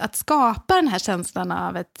sätt att skapa den här känslan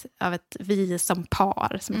av ett vi som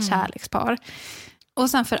par, som ett kärlekspar. Och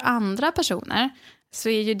sen för andra personer så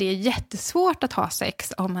är ju det jättesvårt att ha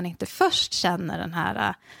sex om man inte först känner den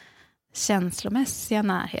här känslomässiga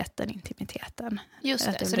närheten, intimiteten.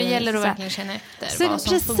 Just det, så det gäller att verkligen känna efter så vad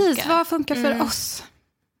som precis, funkar. Vad funkar för oss?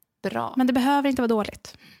 Bra. Men det behöver inte vara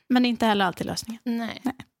dåligt. Men det är inte heller alltid lösningen. Nej.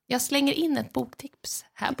 Jag slänger in ett boktips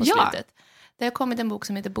här på slutet. Det har kommit en bok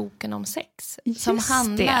som heter Boken om sex. Som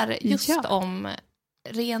handlar just om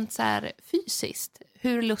rent så här fysiskt.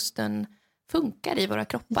 Hur lusten funkar i våra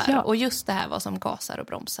kroppar. Ja. Och just det här vad som gasar och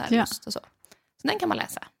bromsar lust och så. Så den kan man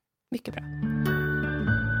läsa. Mycket bra.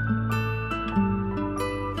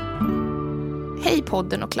 Hej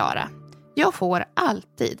podden och Klara. Jag får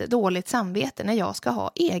alltid dåligt samvete när jag ska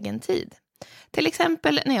ha egen tid. Till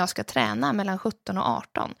exempel när jag ska träna mellan 17 och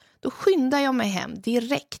 18. Då skyndar jag mig hem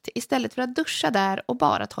direkt istället för att duscha där och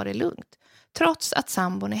bara ta det lugnt. Trots att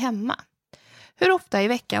sambon är hemma. Hur ofta i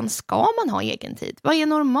veckan ska man ha egen tid? Vad är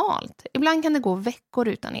normalt? Ibland kan det gå veckor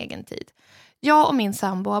utan egen tid. Jag och min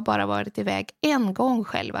sambo har bara varit iväg en gång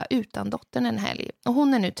själva utan dottern en helg. Och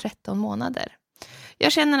hon är nu 13 månader.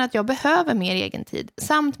 Jag känner att jag behöver mer egen tid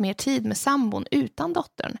samt mer tid med sambon utan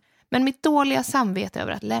dottern. Men mitt dåliga samvete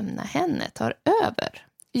över att lämna henne tar över.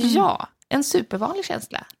 Ja, en supervanlig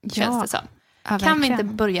känsla känns det som. Ja, kan vi inte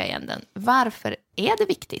börja igen den? Varför är det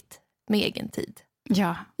viktigt med egen tid?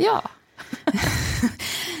 Ja.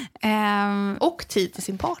 Och tid till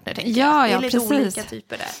sin partner, tänker jag. Det är lite precis. olika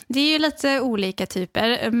typer där. Det är ju lite olika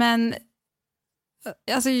typer, men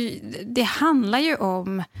alltså, det handlar ju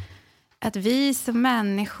om att vi som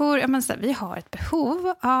människor, vi har ett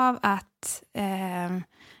behov av att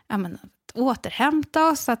återhämta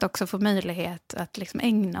oss, att också få möjlighet att liksom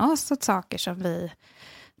ägna oss åt saker som vi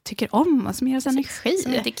tycker om och som ger oss energi.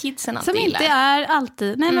 Som inte kidsen alltid som inte är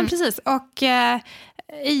alltid. Nej, men precis. Och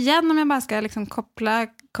igen, om jag bara ska liksom koppla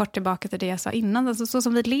kort tillbaka till det jag sa innan. Alltså, så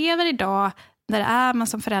som vi lever idag, där det är man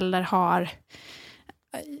som förälder har...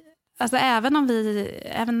 Alltså även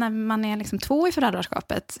när man är liksom 2 i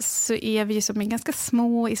föräldraskapet, så är vi ju som en ganska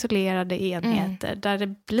små isolerade enheter där det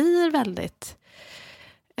blir väldigt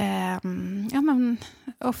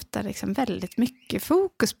ofta liksom väldigt mycket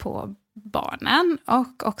fokus på barnen.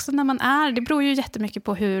 Och också när man det beror ju jättemycket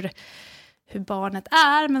på hur barnet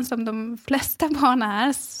är, men som de flesta barn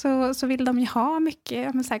är så vill de ju ha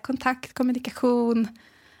mycket så här, kontakt, kommunikation.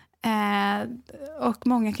 Och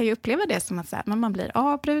många kan ju uppleva det som att så här, man blir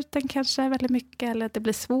avbruten kanske väldigt mycket, eller att det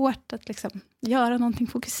blir svårt att liksom göra någonting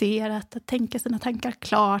fokuserat, att tänka sina tankar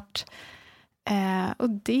klart. Och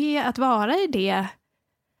det, att vara i det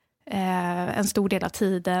en stor del av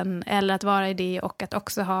tiden, eller att vara i det och att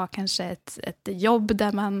också ha kanske ett jobb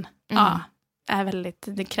där man är väldigt,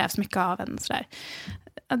 det krävs mycket av en sådär.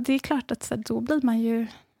 Det är klart att så här, då blir man ju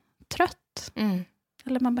trött.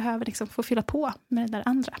 Eller man behöver liksom få fylla på med det där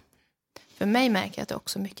andra. För mig märker jag att det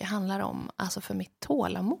också mycket handlar om, alltså för mitt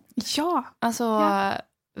tålamod. Ja. Alltså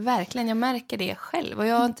verkligen, jag märker det själv. Och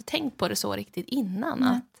jag har inte tänkt på det så riktigt innan.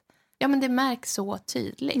 Att, men det märks så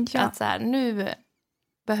tydligt. Att så här, nu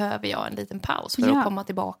behöver jag en liten paus för att komma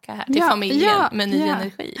tillbaka här till familjen med ny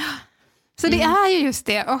energi. Så det är ju just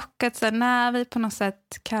det. Och att så här, när vi på något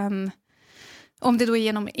sätt kan... Om det då är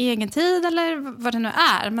genom egen tid eller vad det nu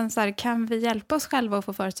är. Men så här, kan vi hjälpa oss själva och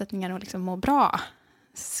få förutsättningar att liksom må bra.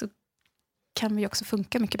 Så kan vi också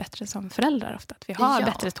funka mycket bättre som föräldrar ofta. Att vi har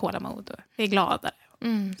bättre tålamod och vi är gladare.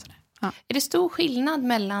 Ja. Är det stor skillnad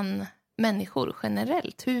mellan människor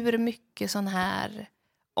generellt? Hur mycket sån här,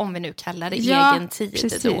 om vi nu kallar det egen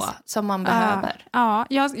tid då, som man behöver?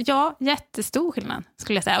 Ja, jättestor skillnad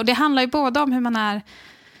skulle jag säga. Och det handlar ju både om hur man är...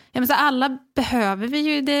 Så alla behöver vi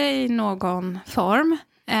ju det i någon form.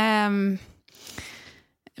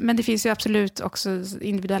 Men det finns ju absolut också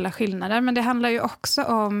individuella skillnader. Men det handlar ju också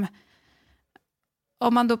om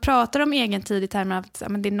man då pratar om egen tid i termer av att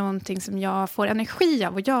det är någonting som jag får energi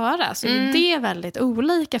av att göra. Så är det väldigt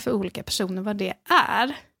olika för olika personer vad det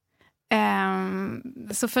är.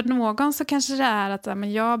 Så för någon så kanske det är att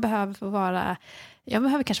jag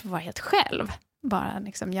behöver kanske få vara helt själv. Bara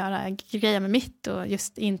liksom göra grejer med mitt och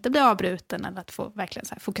just inte bli avbruten eller att få verkligen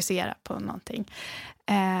så här fokusera på någonting.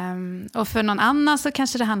 Och för någon annan så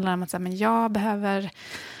kanske det handlar om att jag behöver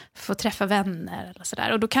få träffa vänner eller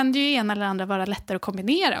sådär. Och då kan det ju ena eller andra vara lättare att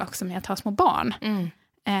kombinera också med att ha små barn.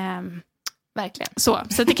 Verkligen.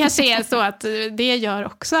 Så det kanske är så att det gör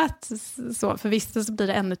också att så för vissa så blir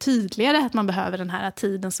det ännu tydligare att man behöver den här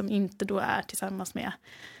tiden som inte då är tillsammans med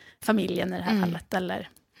familjen i det här fallet eller...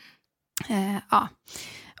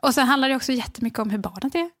 Och sen handlar det också jättemycket om hur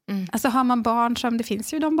barnet är. Alltså har man barn som, det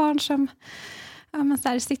finns ju de barn som så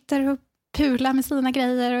här, sitter och pular med sina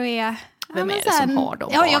grejer och är... Vem är det som har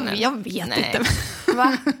de barnen? Jag vet inte.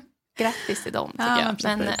 Va? Grattis till dem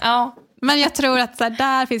tycker jag. Men jag tror att så här,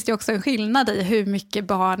 där finns det också en skillnad i hur mycket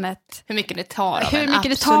barnet... Hur mycket det tar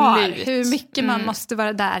av hur mycket man måste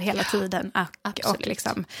vara där hela tiden och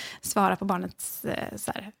liksom svara på barnets...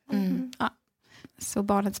 Så här, Så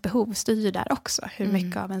barnets behov styr där också. Hur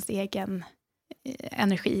mycket av ens egen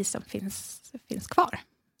energi som finns kvar.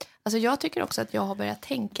 Alltså jag tycker också att jag har börjat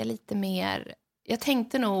tänka lite mer... Jag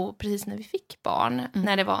tänkte nog precis när vi fick barn.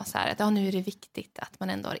 När det var så här att nu är det viktigt att man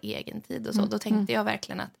ändå har egen tid och så. Då tänkte jag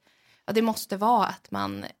verkligen att det måste vara att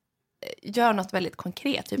man gör något väldigt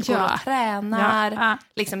konkret. Typ går och tränar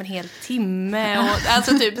liksom en hel timme. Och,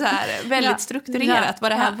 alltså typ så här väldigt strukturerat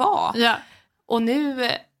vad det här var. Ja. Och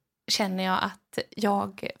nu... känner jag att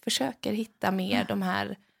jag försöker hitta mer de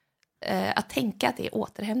här att tänka att det är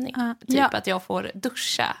återhämtning. Typ att jag får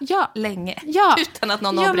duscha länge utan att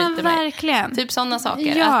någon avbryter mig. Typ sådana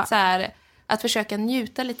saker. Att, så här, att försöka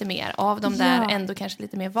njuta lite mer av de där ändå kanske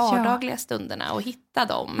lite mer vardagliga stunderna och hitta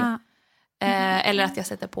dem. Eller att jag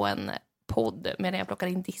sätter på en podd medan jag plockar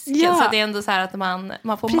in disken. Så det är ändå så här att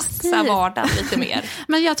man får maxa vardagen lite mer.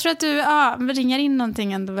 Men jag tror att du ringar in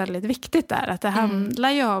någonting ändå väldigt viktigt där. Att det handlar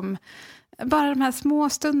ju om bara de här små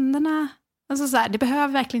stunderna. Alltså så här, det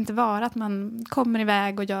behöver verkligen inte vara att man kommer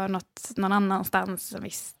iväg och gör något någon annanstans en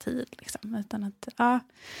viss tid. Liksom, utan att,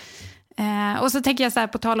 och så tänker jag så här,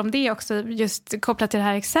 på tal om det också, just kopplat till det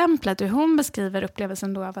här exemplet, hur hon beskriver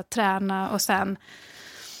upplevelsen då av att träna och sen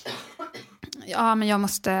ja, men jag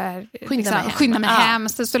måste skynda mig hem.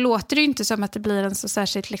 Så låter det ju inte som att det blir en så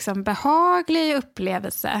särskilt liksom behaglig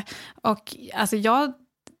upplevelse. Och alltså jag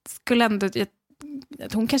skulle ändå...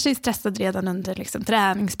 Att hon kanske är stressad redan under liksom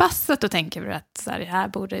träningspasset och tänker att så här,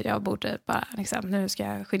 jag borde bara liksom, nu ska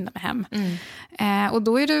jag skynda mig hem. Och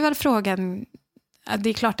då är det väl frågan, det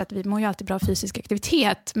är klart att vi mår ju alltid bra fysisk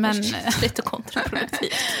aktivitet, men lite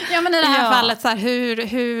kontraproduktivt. ja, men i det här fallet så här,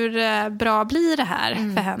 hur bra blir det här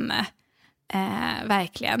för henne?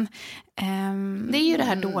 Verkligen. Det är ju det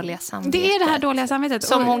här dåliga samvetet. Det är det här dåliga samvetet.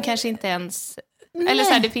 Som hon kanske inte ens... Eller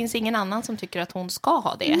så här, det finns ingen annan som tycker att hon ska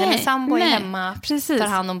ha det. Hennes sambo är hemma, tar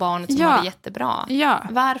hand om barnet som har det jättebra. Ja.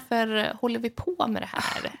 Varför håller vi på med det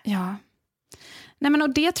här? Ja. Nej, men och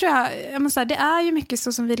det tror jag måste säga, det är ju mycket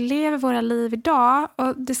så som vi lever våra liv idag.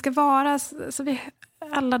 Och det ska vara så vi,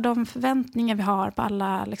 alla de förväntningar vi har på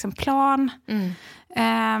alla liksom, plan.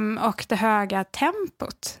 Och det höga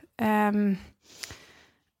tempot.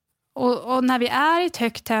 Och när vi är i ett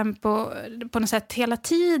högt tempo på något sätt hela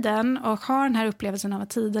tiden och har den här upplevelsen av att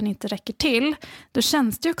tiden inte räcker till, då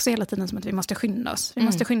känns det också hela tiden som att vi måste skynda oss. Vi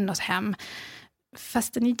måste skynda oss hem.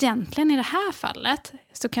 Fast egentligen i det här fallet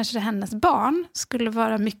så kanske det hennes barn skulle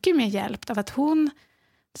vara mycket mer hjälpt av att hon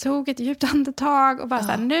tog ett djupt andetag och bara så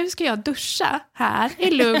här, nu ska jag duscha här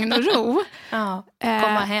i lugn och ro.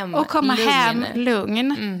 Komma hem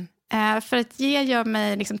lugn. För att gör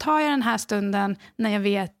mig, liksom, tar jag den här stunden när jag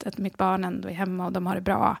vet att mitt barn ändå är hemma och de har det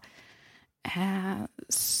bra,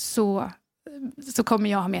 så kommer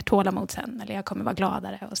jag ha mer tålamod sen, eller jag kommer vara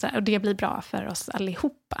gladare och det blir bra för oss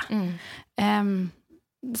allihopa.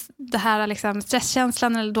 Det här liksom,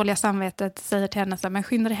 stresskänslan eller dåliga samvetet säger till henne så här, men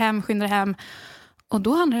skynda dig hem, och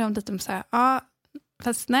då handlar det om lite om så här,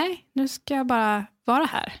 fast nej, nu ska jag bara vara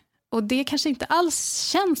här. Och det kanske inte alls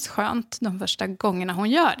känns skönt de första gångerna hon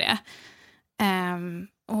gör det.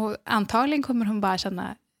 Och antagligen kommer hon bara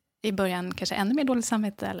känna i början kanske ännu mer dåligt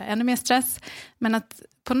samvete eller ännu mer stress. Men att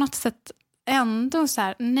på något sätt ändå så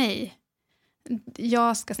här, nej,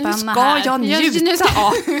 jag ska stanna här. Nu ska jag njuta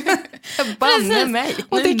av. Banne mig.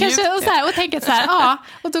 Och det kanske och så här, och tänka så här,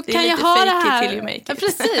 och då kan jag ha det här. Till you make it.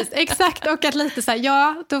 Precis, exakt, och att lite så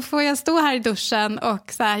här, då får jag stå här i duschen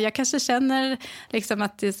och så här, jag kanske känner liksom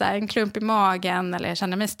att det är så här en klump i magen eller jag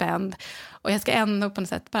känner mig spänd och jag ska ändå på något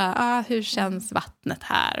sätt bara, hur känns vattnet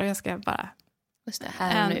här, och jag ska bara just det,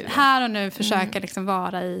 här och nu försöka liksom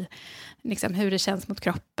vara i liksom hur det känns mot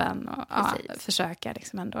kroppen och försöka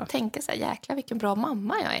liksom ändå tänka så här, jäkla vilken bra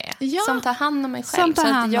mamma jag är, ja, som tar hand om mig själv, så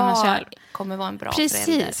att jag kommer vara en bra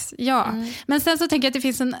förälder. Ja. Men sen så tänker jag att det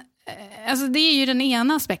finns alltså det är ju den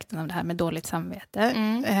ena aspekten av det här med dåligt samvete,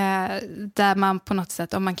 där man på något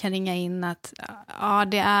sätt, om man kan ringa in att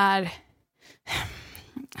det är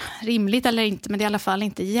rimligt eller inte, men det är i alla fall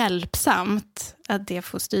inte hjälpsamt att det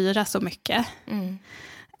får styra så mycket.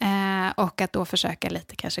 Och att då försöka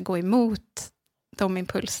lite kanske gå emot de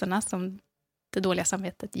impulserna som det dåliga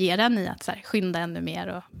samvetet ger en i att så här, skynda ännu mer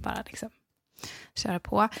och bara liksom köra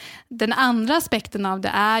på. Den andra aspekten av det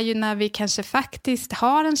är ju när vi kanske faktiskt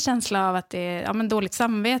har en känsla av att det är dåligt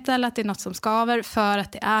samvete eller att det är något som skaver, för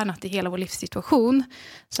att det är något i hela vår livssituation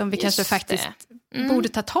som vi kanske faktiskt borde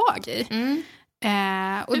ta tag i.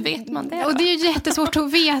 Hur vet man det då? Och det är ju jättesvårt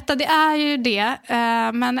att veta, det är ju det.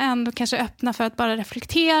 Men ändå kanske öppna för att bara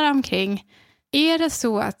reflektera omkring. Är det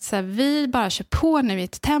så att så här, vi bara kör på nu i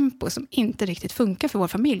ett tempo som inte riktigt funkar för vår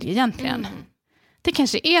familj egentligen? Det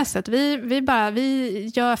kanske är så att vi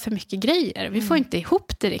gör för mycket grejer. Vi får inte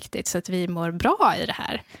ihop det riktigt så att vi mår bra i det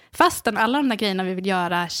här. Fastän alla de där grejerna vi vill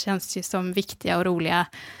göra känns ju som viktiga och roliga.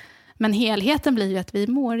 Men helheten blir ju att vi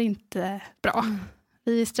mår inte bra.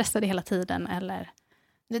 Vi är stressade hela tiden. Eller,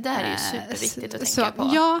 det där är ju superviktigt att tänka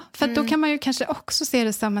på. Ja, för då kan man ju kanske också se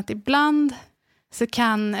det som att ibland så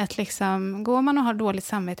kan ett liksom, går man och har dåligt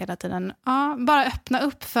samvete hela tiden, bara öppna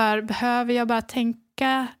upp för, behöver jag bara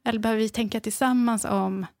tänka, eller behöver vi tänka tillsammans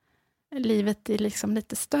om livet i liksom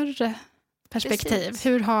lite större perspektiv. Precis.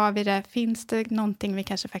 Hur har vi det? Finns det någonting vi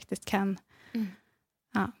kanske faktiskt kan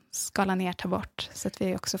skala ner, ta bort, så att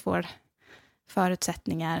vi också får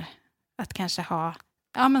förutsättningar att kanske ha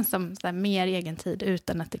som så här, mer egen tid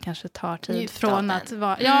utan att det kanske tar tid från att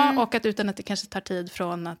vara, och att utan att det kanske tar tid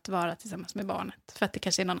från att vara tillsammans med barnet, för att det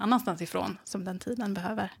kanske är någon annanstans ifrån som den tiden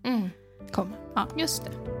behöver komma. Ja. Just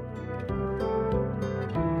det.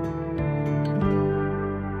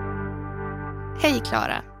 Hej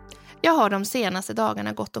Klara. Jag har de senaste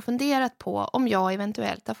dagarna gått och funderat på om jag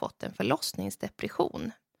eventuellt har fått en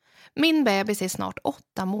förlossningsdepression. Min bebis är snart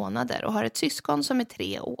 8 månader och har ett syskon som är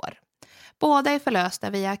 3 år. Båda är förlösta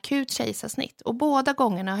via akut kejsarsnitt och båda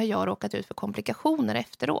gångerna har jag råkat ut för komplikationer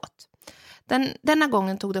efteråt. Denna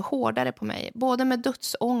gången tog det hårdare på mig, både med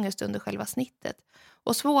dödsångest under själva snittet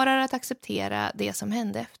och svårare att acceptera det som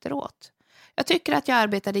hände efteråt. Jag tycker att jag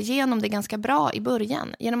arbetade igenom det ganska bra i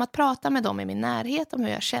början genom att prata med dem i min närhet om hur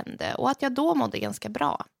jag kände och att jag då mådde ganska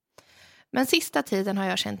bra. Men sista tiden har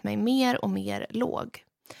jag känt mig mer och mer låg.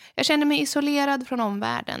 Jag känner mig isolerad från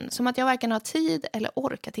omvärlden, som att jag varken har tid eller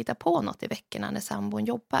ork att titta på något i veckorna när sambon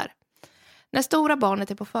jobbar. När stora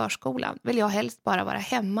barnet är på förskolan vill jag helst bara vara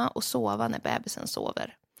hemma och sova när bebisen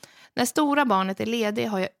sover. När stora barnet är ledig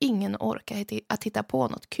har jag ingen ork att titta på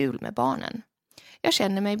något kul med barnen. Jag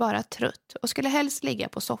känner mig bara trött och skulle helst ligga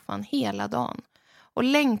på soffan hela dagen och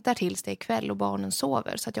längtar tills det är kväll och barnen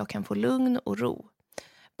sover så att jag kan få lugn och ro.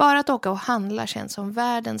 Bara att åka och handla känns som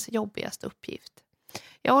världens jobbigaste uppgift.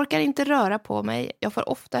 Jag orkar inte röra på mig, jag får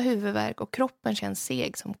ofta huvudvärk och kroppen känns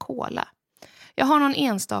seg som kola. Jag har någon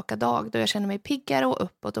enstaka dag då jag känner mig piggare och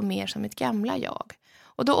uppåt och mer som mitt gamla jag.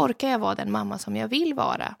 Och då orkar jag vara den mamma som jag vill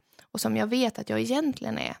vara och som jag vet att jag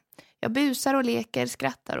egentligen är. Jag busar och leker,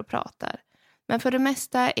 skrattar och pratar. Men för det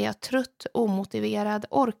mesta är jag trött, omotiverad,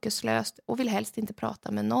 orkeslös och vill helst inte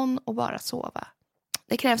prata med någon och bara sova.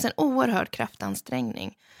 Det krävs en oerhörd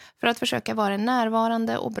kraftansträngning för att försöka vara en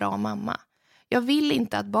närvarande och bra mamma. Jag vill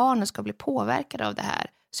inte att barnen ska bli påverkade av det här,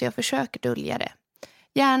 så jag försöker dölja det.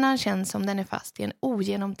 Hjärnan känns som den är fast i en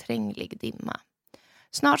ogenomtränglig dimma.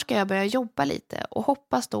 Snart ska jag börja jobba lite och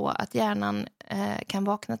hoppas då att hjärnan kan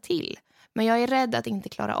vakna till. Men jag är rädd att inte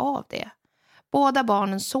klara av det. Båda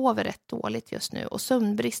barnen sover rätt dåligt just nu och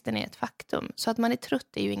sömnbristen är ett faktum. Så att man är trött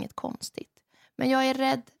är ju inget konstigt. Men jag är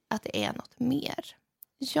rädd att det är något mer.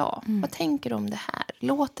 Ja, vad tänker du om det här?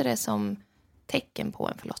 Låter det som tecken på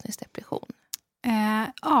en förlossningsdepression?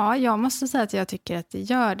 Ja, jag måste säga att jag tycker att det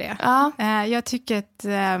gör det. Ja. Jag tycker att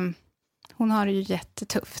hon har det ju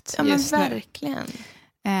jättetufft just nu. Ja, men verkligen.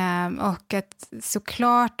 Och att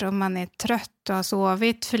såklart om man är trött och har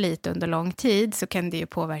sovit för lite under lång tid så kan det ju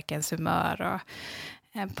påverka ens humör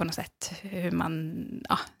och på något sätt hur man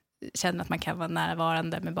känner att man kan vara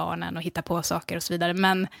närvarande med barnen och hitta på saker och så vidare.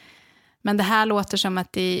 Men det här låter som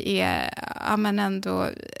att det är men ändå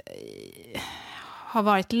har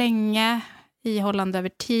varit länge ihållande över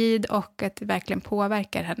tid och att det verkligen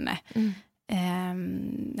påverkar henne.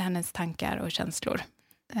 Hennes tankar och känslor.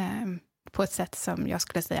 På ett sätt som jag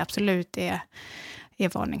skulle säga absolut är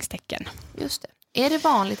varningstecken. Just det. Är det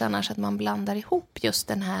vanligt annars att man blandar ihop just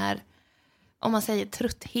den här, om man säger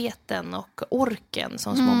tröttheten och orken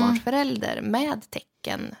som småbarnsförälder med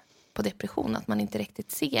tecken på depression? Att man inte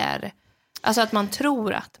riktigt ser, alltså att man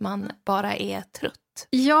tror att man bara är trött.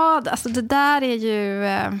 Ja, alltså det där är ju...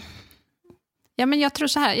 Ja, men jag tror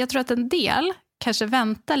så här. Jag tror att en del kanske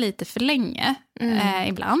väntar lite för länge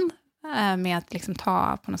ibland. Med att liksom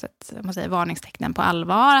ta på något sätt, man säger, varningstecknen på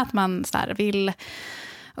allvar. Att man så här vill...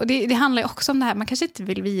 Och det handlar ju också om det här. Man kanske inte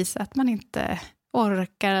vill visa att man inte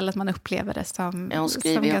orkar eller att man upplever det som... Hon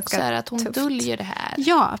skriver ju också här att hon döljer det här.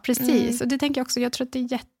 Ja, precis. Och det tänker jag också. Jag tror att det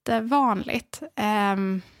är jättevanligt.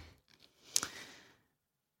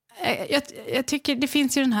 Jag tycker det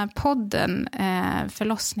finns ju den här podden,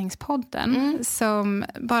 förlossningspodden, som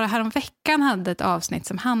bara häromveckan hade ett avsnitt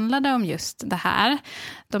som handlade om just det här.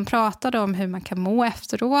 De pratade om hur man kan må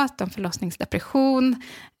efteråt, om förlossningsdepression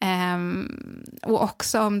och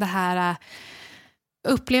också om det här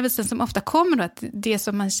upplevelsen som ofta kommer då, att det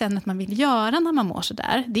som man känner att man vill göra när man mår så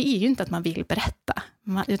där, det är ju inte att man vill berätta.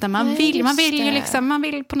 Utan man vill ju liksom, man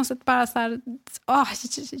vill på något sätt bara så här,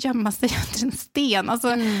 gömma sig under en sten.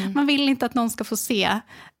 Alltså, man vill inte att någon ska få se.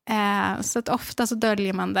 Så att ofta så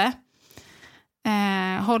döljer man det.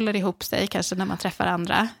 Håller ihop sig kanske när man träffar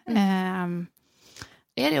andra.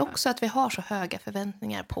 Är det också att vi har så höga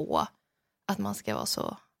förväntningar på att man ska vara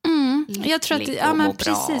så... Jag tror att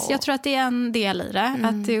precis. Jag tror att det är en del i det.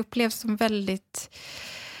 Att det upplevs som väldigt...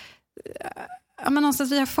 men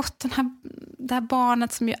någonstans vi har fått det här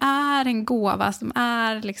barnet som ju är en gåva, som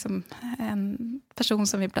är liksom en person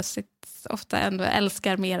som vi plötsligt ofta ändå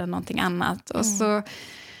älskar mer än någonting annat. Och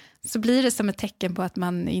så blir det som ett tecken på att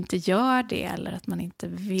man inte gör det eller att man inte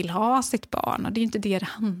vill ha sitt barn. Och det är inte det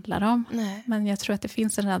handlar om. Nej. Men jag tror att det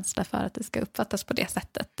finns en rädsla för att det ska uppfattas på det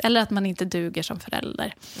sättet. Eller att man inte duger som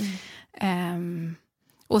förälder.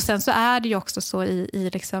 Och sen så är det ju också så i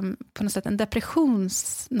liksom, på något sätt en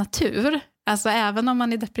depressionsnatur. Alltså även om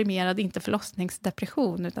man är deprimerad, inte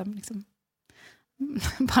förlossningsdepression utan liksom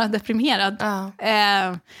bara deprimerad.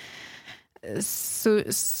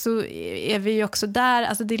 Så är vi ju också där,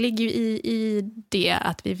 alltså det ligger ju i det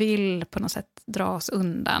att vi vill på något sätt dra oss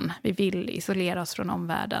undan. Vi vill isolera oss från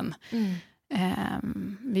omvärlden.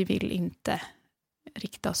 Vi vill inte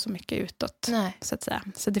rikta oss så mycket utåt. Nej. Så att säga.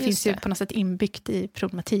 Så det finns ju på något sätt inbyggt i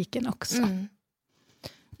problematiken också.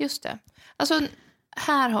 Just det. Alltså,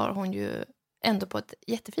 här har hon ju ändå på ett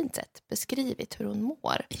jättefint sätt beskrivit hur hon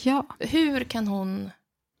mår. Ja. Hur kan hon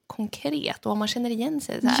konkret, och om man känner igen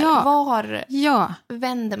sig så här, var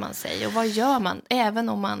vänder man sig och vad gör man, även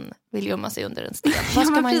om man vill gömma sig under en sten? Vad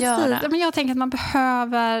ska man göra? Men jag tänker att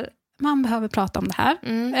man behöver prata om det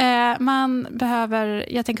här. Man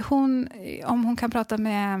behöver, jag tänker om hon kan prata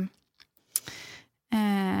med,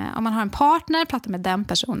 om man har en partner, prata med den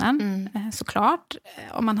personen, såklart.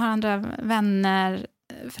 Om man har andra vänner,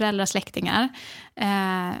 föräldrar, släktingar,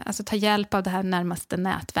 alltså ta hjälp av det här närmaste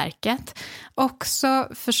nätverket. Också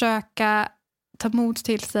försöka ta mod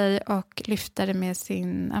till sig och lyfta det med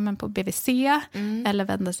sin, på BVC eller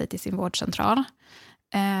vända sig till sin vårdcentral.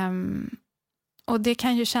 Och det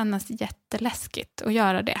kan ju kännas jätteläskigt att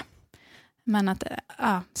göra det. Men att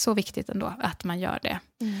så viktigt ändå att man gör det.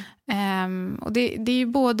 Och det är ju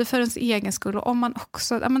både för ens egen skull och om man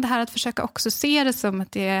också, det här att försöka också se det som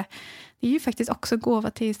att det är ju faktiskt också gåva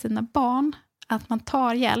till sina barn. Att man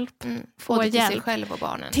tar hjälp. Får hjälp till sig själv och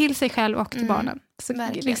barnen. Till sig själv och till barnen. Så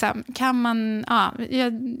liksom, kan man,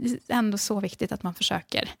 ändå så viktigt att man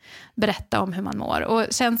försöker berätta om hur man mår. Och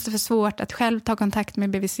känns det för svårt att själv ta kontakt med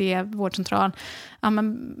BVC, vårdcentral,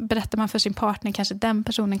 men berättar man för sin partner, kanske den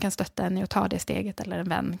personen kan stötta en i att ta det steget, eller en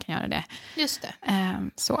vän kan göra det. Just det.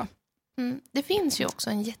 Så. Det finns ju också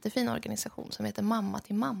en jättefin organisation som heter Mamma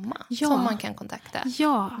till mamma, som man kan kontakta.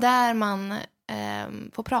 Ja. Där man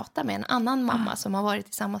får prata med en annan mamma som har varit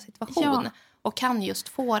i samma situation och kan just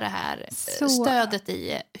få det här stödet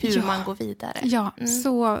i hur man går vidare. Ja,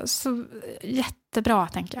 så jättebra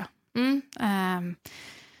tänker jag.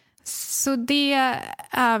 Så det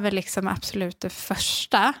är väl liksom absolut det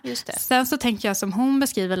första. Just det. Sen så tänker jag som hon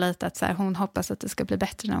beskriver lite att så här, hon hoppas att det ska bli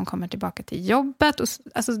bättre när hon kommer tillbaka till jobbet. Och,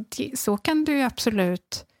 alltså, så kan det ju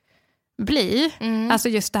absolut bli. Alltså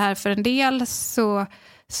just det här, för en del så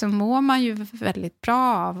mår man ju väldigt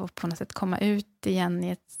bra av att på något sätt komma ut igen i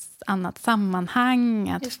ett annat sammanhang.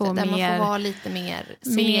 Att just få det, där mer, man får vara lite mer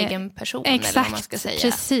sin egen person. Exakt, eller vad man ska säga.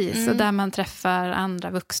 Precis. Och där man träffar andra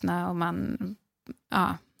vuxna och man...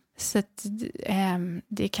 Så att,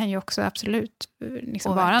 det kan ju också absolut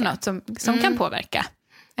liksom vara något som kan påverka.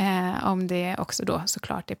 Om det också då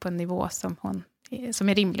såklart är på en nivå som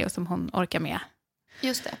är rimlig och som hon orkar med.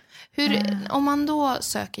 Just det. Om man då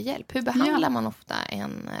söker hjälp, hur behandlar man ofta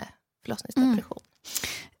en förlossningsdepression?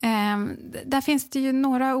 Där finns det ju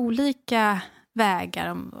några olika vägar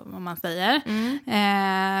om man säger.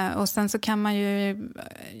 Och sen så kan man ju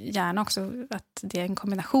gärna också att det är en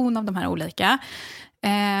kombination av de här olika.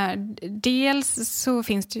 Dels så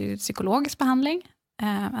finns det ju psykologisk behandling.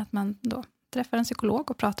 Att man då träffar en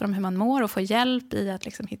psykolog och pratar om hur man mår och får hjälp i att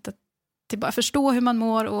liksom förstå hur man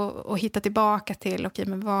mår och hitta tillbaka till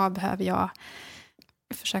men vad behöver jag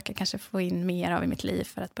försöka kanske få in mer av i mitt liv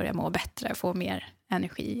för att börja må bättre och få mer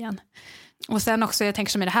energi igen. Och sen också, jag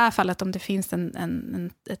tänker som i det här fallet, om det finns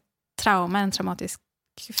ett trauma, en traumatisk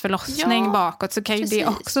förlossning bakåt, så kan ju det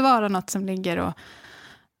också vara något som ligger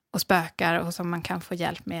och spökar och som man kan få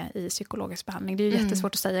hjälp med i psykologisk behandling. Det är ju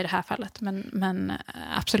jättesvårt att säga i det här fallet, men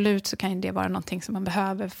absolut så kan ju det vara någonting som man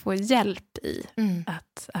behöver få hjälp i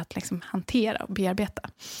att liksom hantera och bearbeta.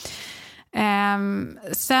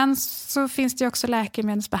 Sen så finns det ju också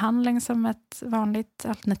läkemedelsbehandling som ett vanligt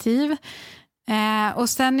alternativ. Och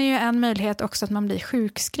sen är ju en möjlighet också att man blir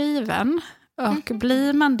sjukskriven. Och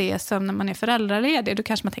blir man det som när man är föräldraledig, då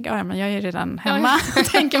kanske man tänker, men jag är ju redan hemma,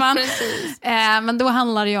 tänker man. Men då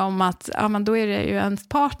handlar det ju om att men då är det ju ens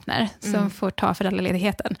partner som får ta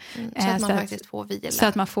föräldraledigheten. Så att man faktiskt får vila. Så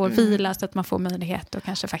att man får vila, så att man får möjlighet och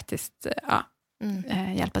kanske faktiskt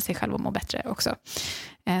hjälpa sig själv att må bättre också.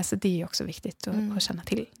 Så det är ju också viktigt att känna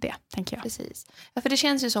till det, tänker jag. Precis. Ja, för det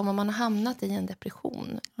känns ju som om man har hamnat i en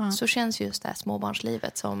depression, så känns just det här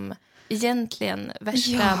småbarnslivet som egentligen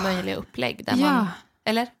värsta möjliga upplägg. Där man,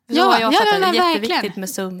 eller? Jag fattar det är jätteviktigt med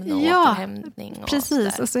sömn och återhämtning. Och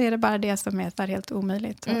precis. Och så är det bara det som är helt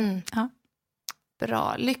omöjligt.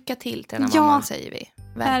 Bra. Lycka till den här mamman, säger vi.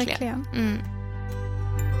 Verkligen.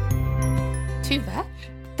 Tyvärr.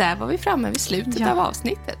 Där var vi framme vid slutet av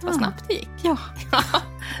avsnittet. Vad snabbt det gick. Ja.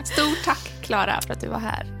 Stort tack, Klara, för att du var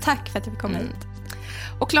här. Tack för att du kom hit.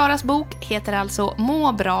 Och Klaras bok heter alltså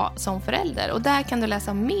Må bra som förälder. Och där kan du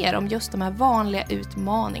läsa mer om just de här vanliga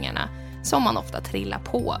utmaningarna som man ofta trillar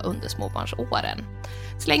på under småbarnsåren.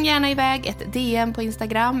 Släng gärna iväg ett DM på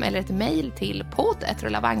Instagram eller ett mejl till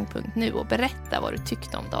podd@rullavagn.nu och berätta vad du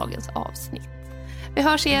tyckte om dagens avsnitt. Vi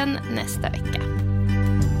hörs igen nästa vecka.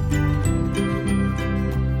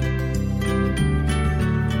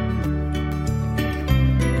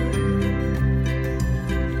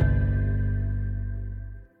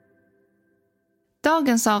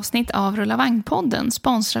 Dagens avsnitt av Rulla Vagn-podden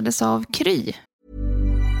sponsrades av Kry.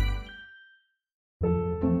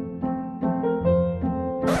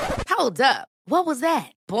 Hold up. What was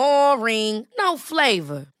that? Boring. No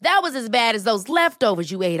flavor. That was as bad as those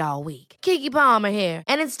leftovers you ate all week. Keke Palmer here,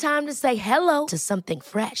 and it's time to say hello to something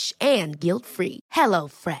fresh and guilt-free. Hello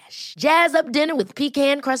Fresh. Jazz up dinner with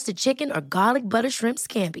pecan-crusted chicken or garlic butter shrimp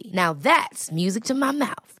scampi. Now that's music to my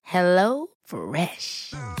mouth. Hello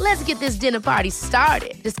Fresh. Let's get this dinner party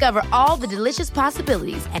started. Discover all the delicious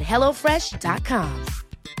possibilities at hellofresh.com.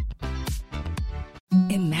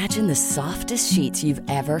 Imagine the softest sheets you've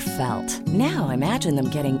ever felt. Now imagine them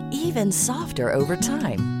getting even softer over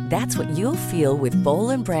time. That's what you'll feel with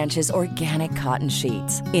Boll & Branch's organic cotton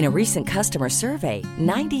sheets. In a recent customer survey,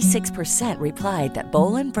 96% replied that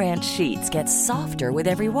Boll & Branch sheets get softer with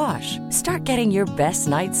every wash. Start getting your best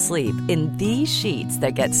night's sleep in these sheets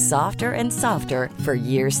that get softer and softer for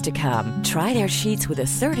years to come. Try their sheets with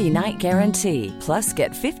a 30-night guarantee. Plus,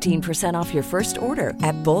 get 15% off your first order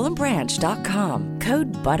at bollandbranch.com.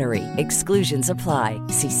 Code BUTTERY. Exclusions apply.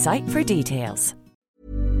 See site for details.